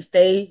a different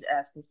stage,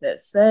 as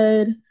Chrisette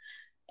said,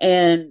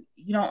 and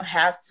you don't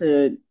have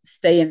to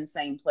stay in the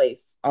same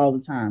place all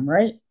the time,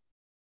 right?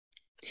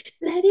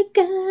 Let it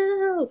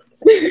go.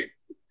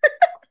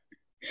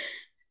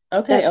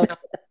 Okay,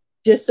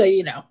 just so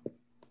you know.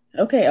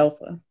 Okay,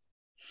 Elsa.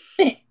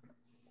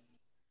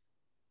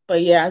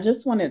 But yeah, I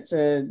just wanted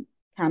to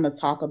kind of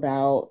talk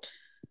about,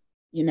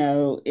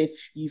 if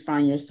you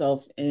find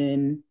yourself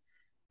in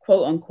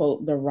quote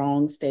unquote the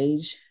wrong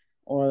stage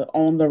or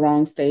on the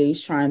wrong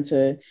stage, trying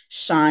to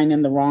shine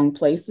in the wrong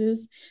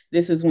places,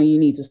 this is when you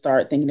need to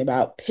start thinking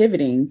about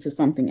pivoting to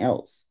something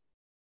else.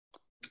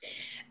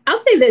 I'll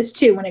say this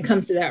too when it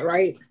comes to that,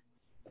 right?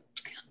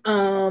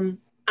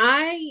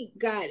 I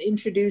got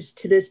introduced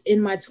to this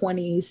in my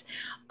 20s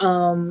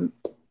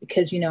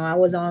because, I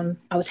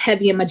was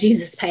heavy in my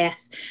Jesus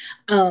path.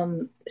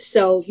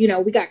 So,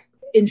 we got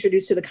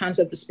introduced to the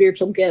concept of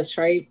spiritual gifts,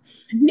 right?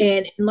 Mm-hmm.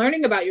 And in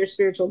learning about your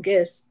spiritual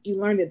gifts,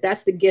 you learn that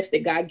that's the gift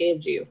that God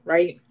gave you,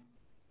 right?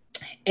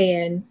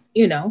 And,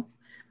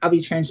 I'll be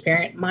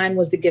transparent. Mine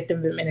was the gift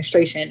of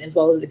administration as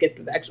well as the gift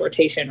of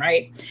exhortation,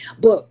 right?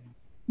 But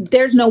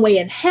there's no way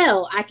in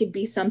hell I could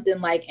be something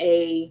like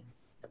a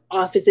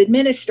office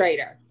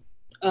administrator.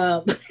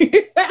 Um,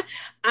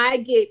 I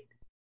get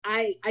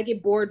I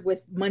get bored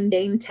with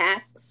mundane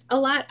tasks a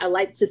lot. I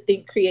like to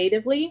think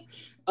creatively.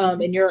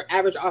 And your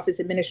average office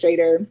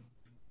administrator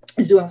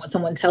is doing what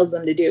someone tells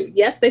them to do.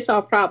 Yes, they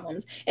solve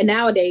problems. And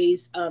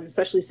nowadays,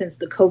 especially since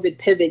the COVID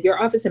pivot,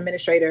 your office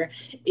administrator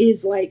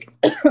is like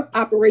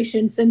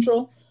Operation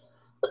Central.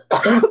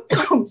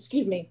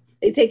 Excuse me.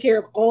 They take care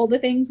of all the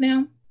things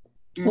now.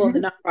 Well,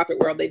 in the nonprofit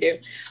world, they do.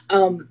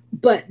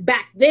 But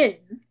back then,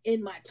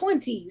 in my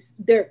 20s,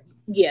 there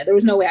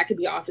was no way I could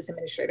be office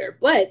administrator.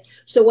 But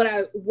so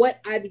what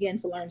I began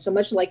to learn, so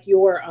much like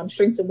your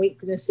strengths and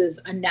weaknesses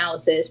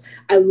analysis,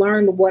 I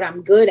learned what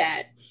I'm good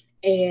at,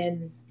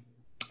 and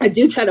I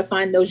do try to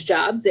find those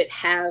jobs that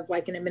have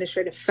like an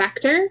administrative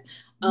factor.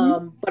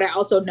 But I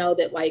also know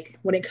that like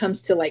when it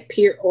comes to like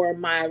peer or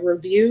my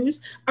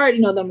reviews, I already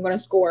know that I'm going to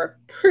score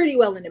pretty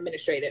well in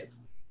administrative,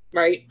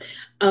 right?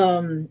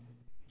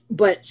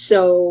 But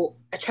so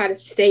I try to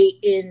stay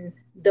in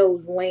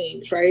those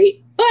lanes, right?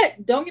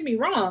 But don't get me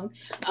wrong,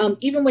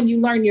 even when you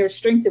learn your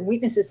strengths and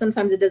weaknesses,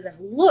 sometimes it doesn't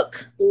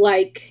look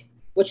like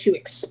what you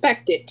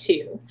expect it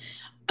to.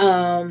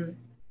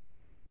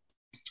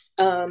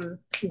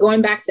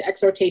 Going back to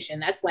exhortation,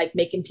 that's like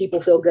making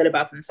people feel good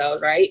about themselves,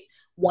 right?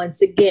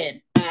 Once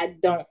again, I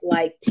don't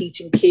like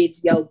teaching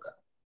kids yoga.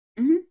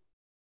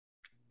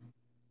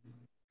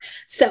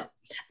 So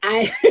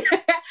I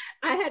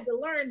I had to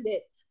learn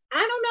that I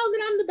don't know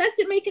that I'm the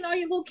best at making all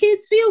your little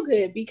kids feel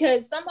good,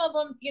 because some of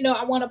them,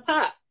 I want to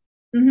pop.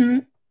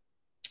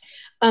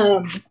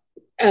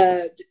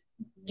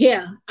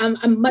 Yeah,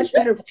 I'm much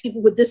better with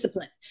people with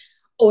discipline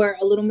or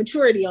a little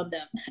maturity on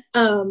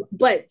them.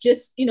 But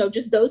just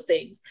those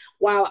things,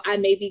 while I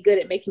may be good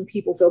at making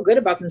people feel good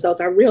about themselves,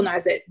 I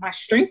realize that my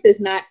strength is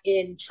not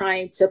in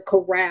trying to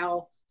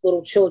corral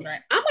little children.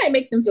 I might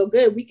make them feel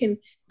good. We can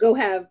go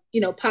have,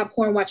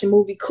 popcorn, watch a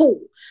movie.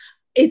 Cool.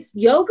 It's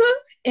yoga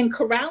and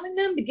corralling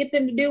them to get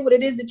them to do what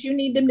it is that you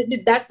need them to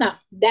do. That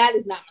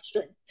is not my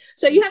strength.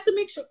 So you have to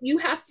make sure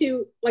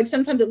like,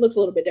 sometimes it looks a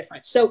little bit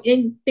different. So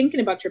in thinking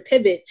about your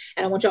pivot,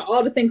 and I want y'all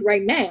all to think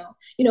right now,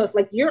 if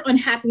like you're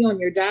unhappy on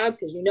your job,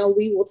 because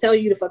we will tell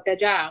you to fuck that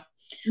job.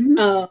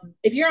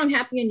 If you're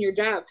unhappy in your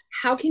job,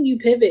 how can you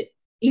pivot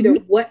either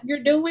what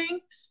you're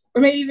doing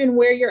or maybe even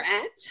where you're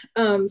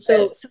at?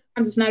 So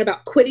sometimes it's not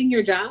about quitting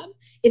your job.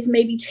 It's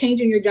maybe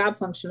changing your job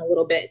function a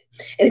little bit.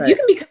 And if you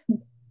can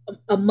become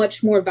a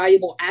much more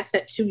valuable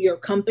asset to your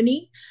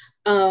company,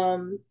 they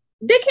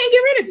can't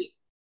get rid of you.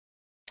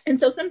 And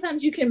so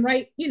sometimes you can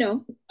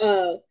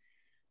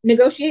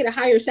negotiate a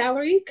higher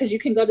salary, because you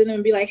can go to them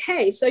and be like,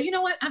 hey, so you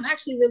know what? I'm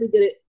actually really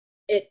good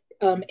at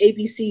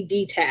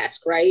ABCD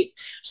task, right?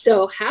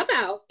 So how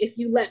about if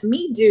you let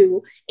me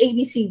do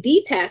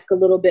ABCD task a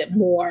little bit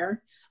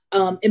more,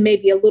 and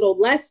maybe a little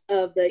less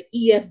of the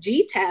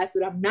EFG task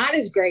that I'm not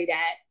as great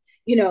at,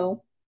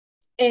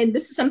 and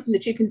this is something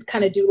that you can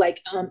kind of do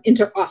like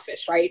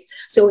inter-office, right?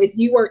 So if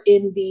you are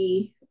in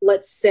the,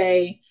 let's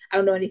say, I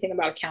don't know anything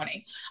about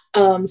accounting.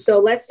 So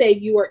let's say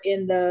you are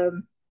in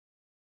the,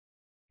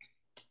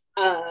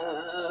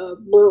 I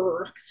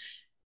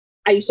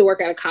used to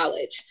work at a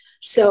college.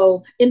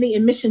 So in the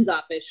admissions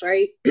office,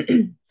 right?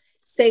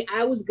 Say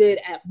I was good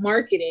at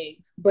marketing,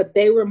 but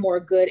they were more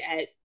good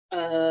at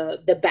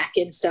the back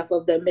end stuff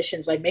of the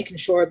admissions, like making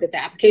sure that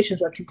the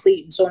applications were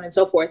complete and so on and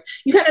so forth.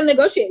 You kind of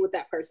negotiate with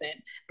that person.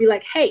 Be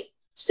like, hey,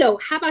 so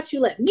how about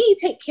you let me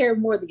take care of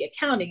more of the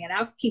accounting, and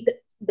I'll keep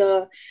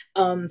the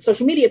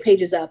social media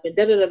pages up and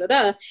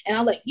and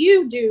I'll let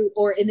you do,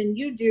 and then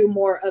you do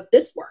more of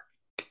this work.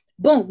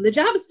 Boom, the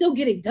job is still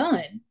getting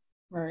done.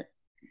 Right.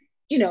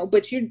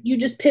 But you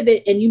just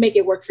pivot and you make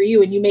it work for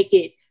you, and you make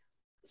it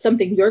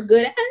something you're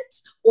good at,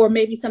 or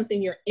maybe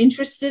something you're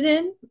interested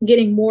in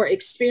getting more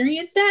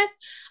experience at.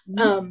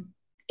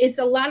 It's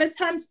a lot of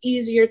times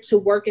easier to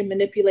work and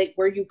manipulate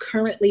where you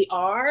currently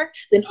are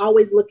than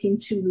always looking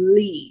to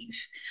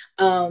leave.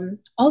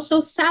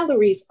 Also,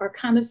 salaries are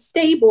kind of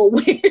stable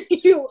where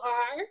you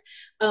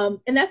are.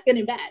 And that's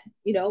getting bad,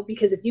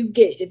 because if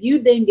you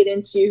then get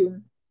into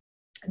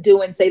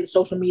doing, say, the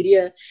social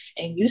media,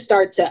 and you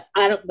start to,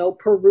 I don't know,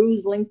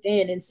 peruse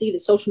LinkedIn and see the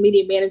social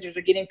media managers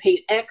are getting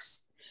paid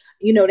X,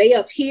 they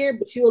up here,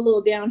 but you a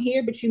little down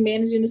here, but you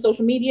managing the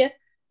social media,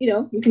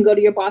 you can go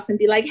to your boss and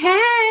be like,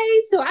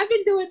 hey, so I've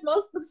been doing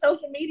most of the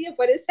social media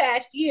for this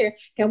past year.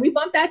 Can we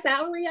bump that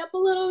salary up a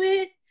little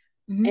bit?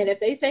 And if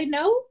they say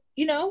no,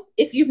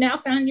 if you've now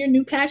found your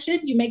new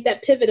passion, you make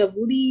that pivot of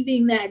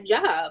leaving that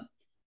job,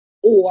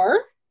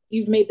 or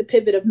you've made the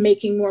pivot of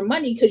making more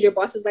money because your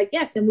boss is like,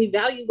 yes, and we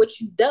value what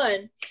you've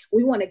done.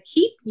 We want to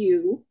keep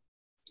you.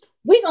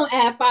 We're going to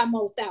add 5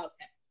 more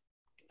thousand.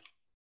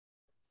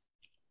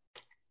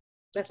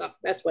 That's all.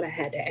 That's what I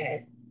had to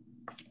add.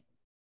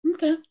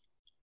 Okay.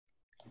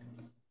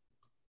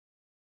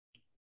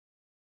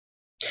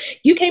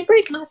 You can't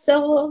break my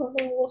soul.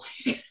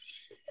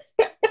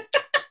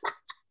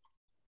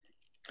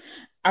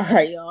 All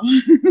right, y'all.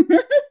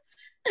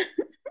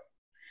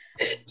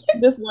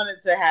 Just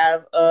wanted to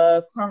have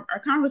a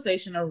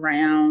conversation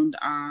around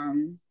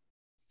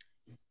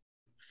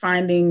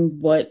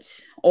finding what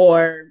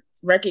or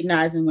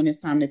recognizing when it's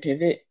time to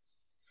pivot,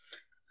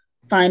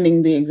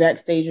 finding the exact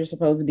stage you're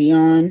supposed to be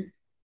on,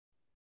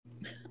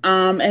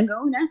 and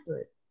going after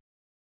it.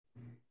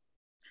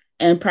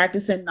 And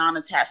practicing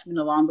non-attachment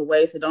along the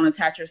way. So don't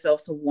attach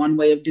yourself to one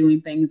way of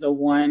doing things or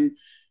one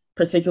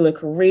particular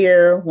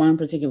career, one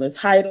particular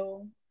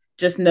title.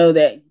 Just know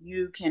that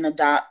you can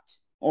adopt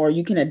or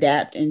you can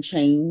adapt and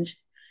change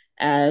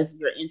as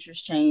your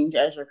interests change,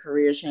 as your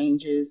career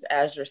changes,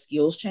 as your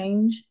skills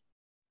change.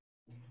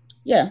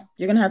 Yeah,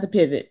 you're gonna have to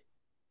pivot.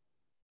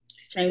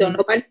 So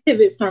nobody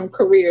pivot from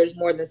careers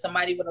more than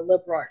somebody with a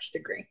liberal arts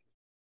degree.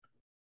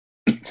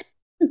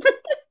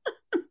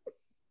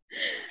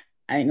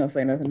 I ain't gonna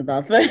say nothing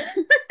about that.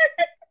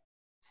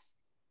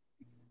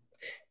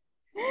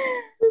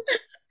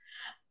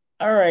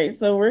 All right,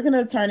 so we're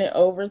gonna turn it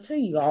over to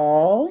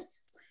y'all.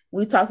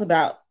 We talked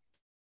about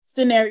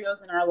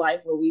scenarios in our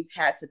life where we've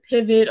had to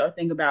pivot or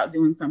think about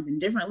doing something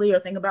differently or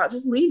think about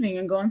just leaving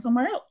and going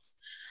somewhere else.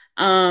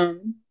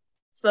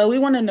 So we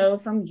want to know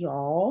from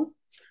y'all,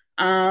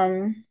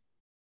 when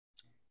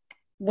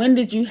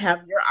did you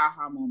have your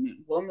aha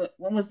moment?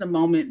 When was the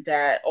moment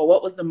that, or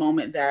what was the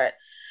moment that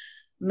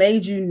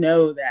made you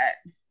know that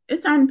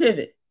it's time to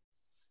pivot?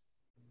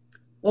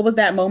 What was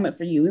that moment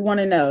for you? We want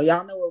to know.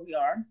 Y'all know where we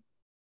are.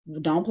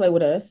 Don't play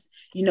with us.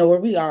 You know where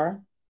we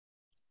are.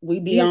 We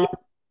be on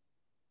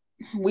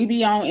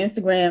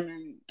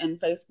Instagram and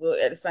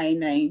Facebook at the same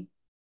name.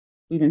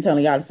 We've been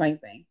telling y'all the same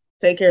thing.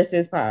 Take care,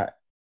 sis pod.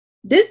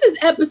 This is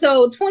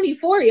episode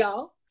 24,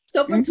 y'all.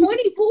 So for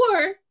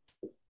 24,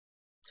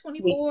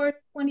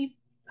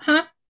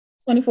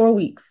 24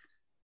 weeks.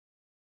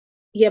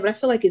 Yeah, but I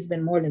feel like it's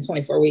been more than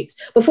 24 weeks.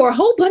 But for a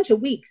whole bunch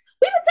of weeks,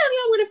 we've been telling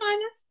y'all where to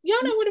find us.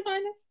 Y'all know where to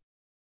find us.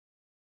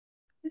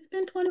 It's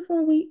been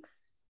 24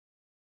 weeks.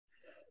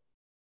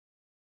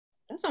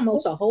 That's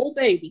almost a whole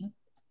baby.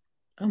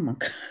 Oh my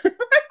God.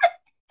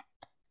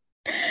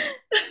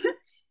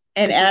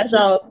 And as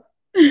y'all,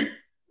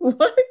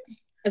 what?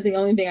 That's the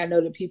only thing I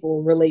know that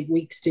people relate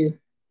weeks to.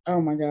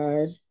 Oh my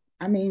God.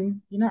 I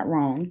mean, you're not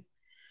wrong.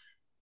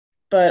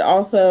 But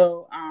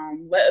also,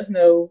 let us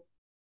know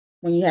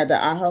when you had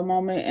the aha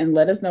moment and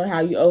let us know how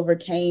you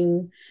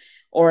overcame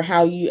or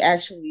how you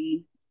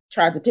actually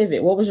tried to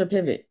pivot. What was your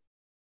pivot?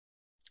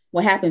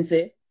 What happened,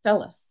 sis?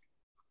 Tell us.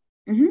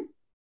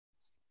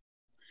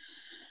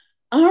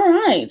 All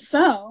right.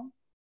 So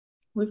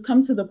we've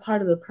come to the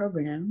part of the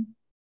program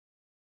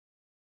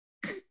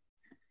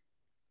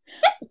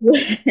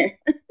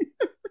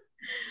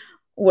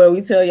where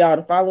we tell y'all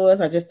to follow us.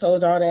 I just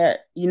told y'all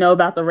that. You know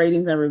about the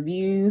ratings and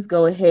reviews.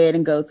 Go ahead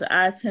and go to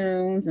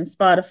iTunes and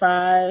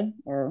Spotify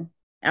or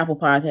Apple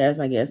Podcasts,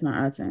 I guess,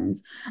 not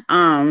iTunes.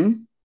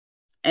 And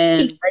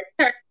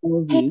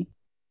review.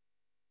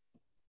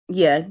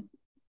 Yeah.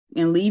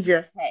 And leave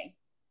your hey.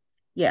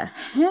 Yeah.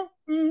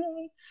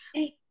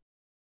 Hey.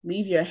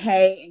 Leave your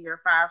hey and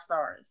your 5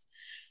 stars.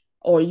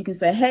 Or you can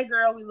say, hey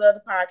girl, we love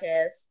the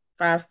podcast.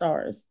 5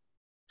 stars.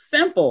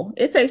 Simple.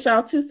 It takes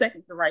y'all 2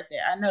 seconds to write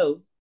that. I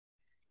know.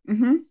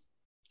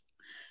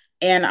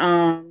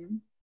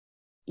 And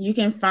you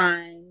can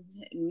find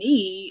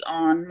me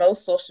on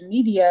most social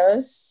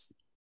medias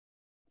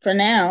for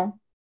now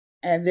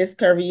at this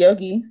Curvy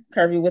Yogi,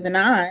 Curvy with an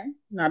I,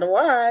 not a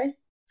Y.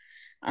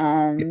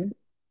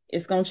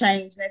 It's gonna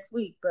change next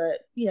week, but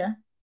yeah.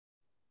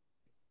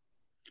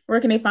 Where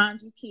can they find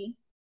you, Key?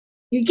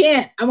 You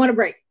can't. I want a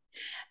break.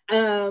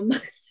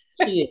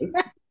 She is.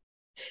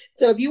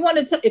 So if you want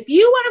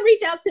to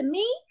reach out to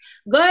me,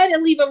 go ahead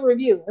and leave a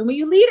review. And when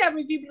you leave that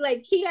review, be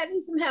like, Key, I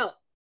need some help.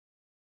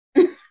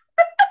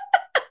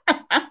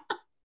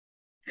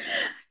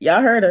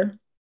 Y'all heard her.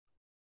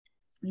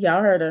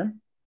 Y'all heard her.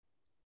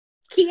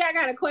 Key, I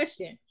got a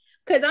question.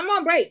 Because I'm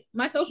on break.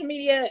 My social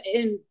media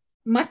and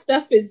my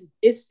stuff is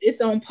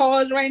on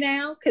pause right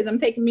now because I'm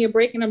taking me a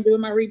break and I'm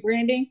doing my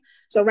rebranding.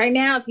 So right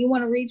now, if you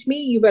want to reach me,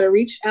 you better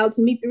reach out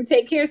to me through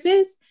Take Care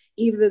Sis,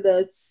 either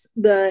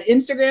the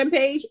Instagram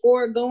page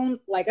or go on,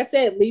 like I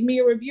said, leave me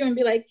a review and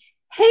be like,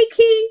 hey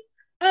Key,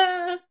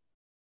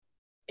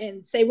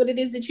 and say what it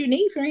is that you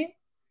need, friend.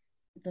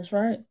 That's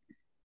right.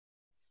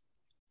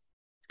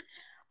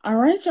 All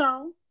right,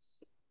 y'all.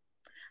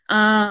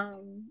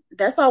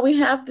 That's all we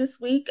have this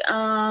week. What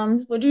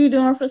are you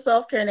doing for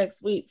self-care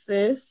next week,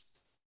 sis?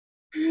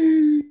 Let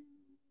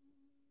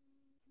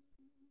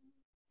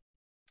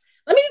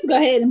me just go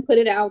ahead and put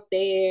it out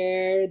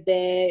there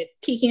that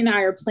Kiki and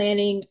I are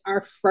planning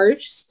our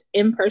first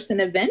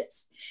in-person event.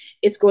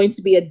 It's going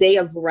to be a day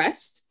of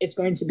rest. It's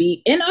going to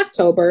be in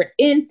October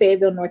in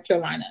Fayetteville, North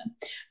Carolina.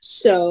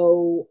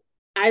 So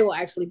I will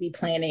actually be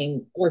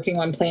working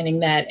on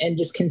planning that and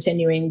just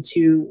continuing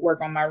to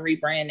work on my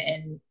rebrand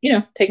and,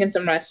 taking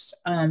some rest.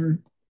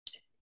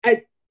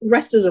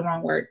 Rest is the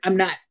wrong word. I'm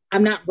not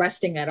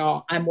resting at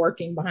all. I'm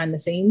working behind the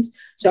scenes.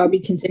 So I'll be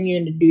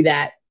continuing to do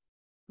that.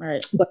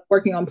 Right. But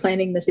working on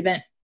planning this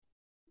event.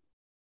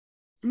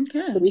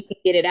 Okay. So we can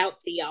get it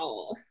out to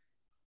y'all.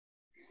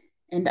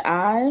 And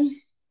I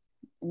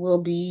will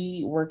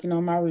be working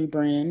on my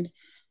rebrand.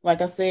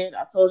 Like I said,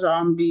 I told y'all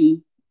I'm gonna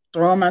be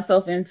throwing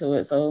myself into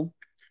it. So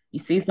you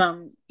see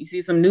some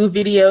new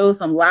videos,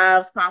 some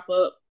lives pop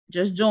up.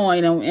 Just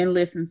join and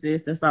listen,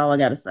 sis. That's all I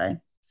gotta say.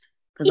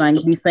 Because I ain't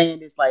gonna be saying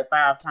this like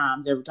 5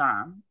 times every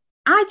time.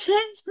 I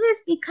changed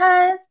this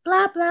because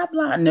blah blah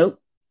blah.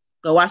 Nope.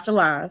 Go watch the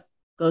live.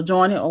 Go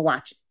join it or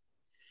watch it.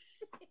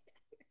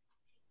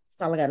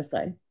 That's all I gotta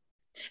say.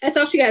 That's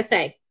all she gotta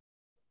say.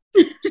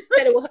 She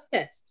said it with her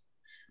chest.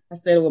 I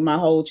said it with my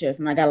whole chest,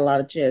 and I got a lot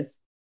of chest.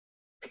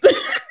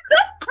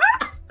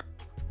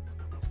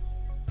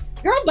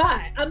 Girl,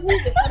 bye. I'm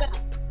leaving.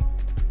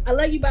 I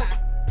love you. Bye.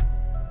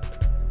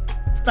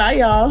 Bye,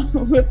 y'all.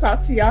 We'll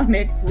talk to y'all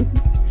next week.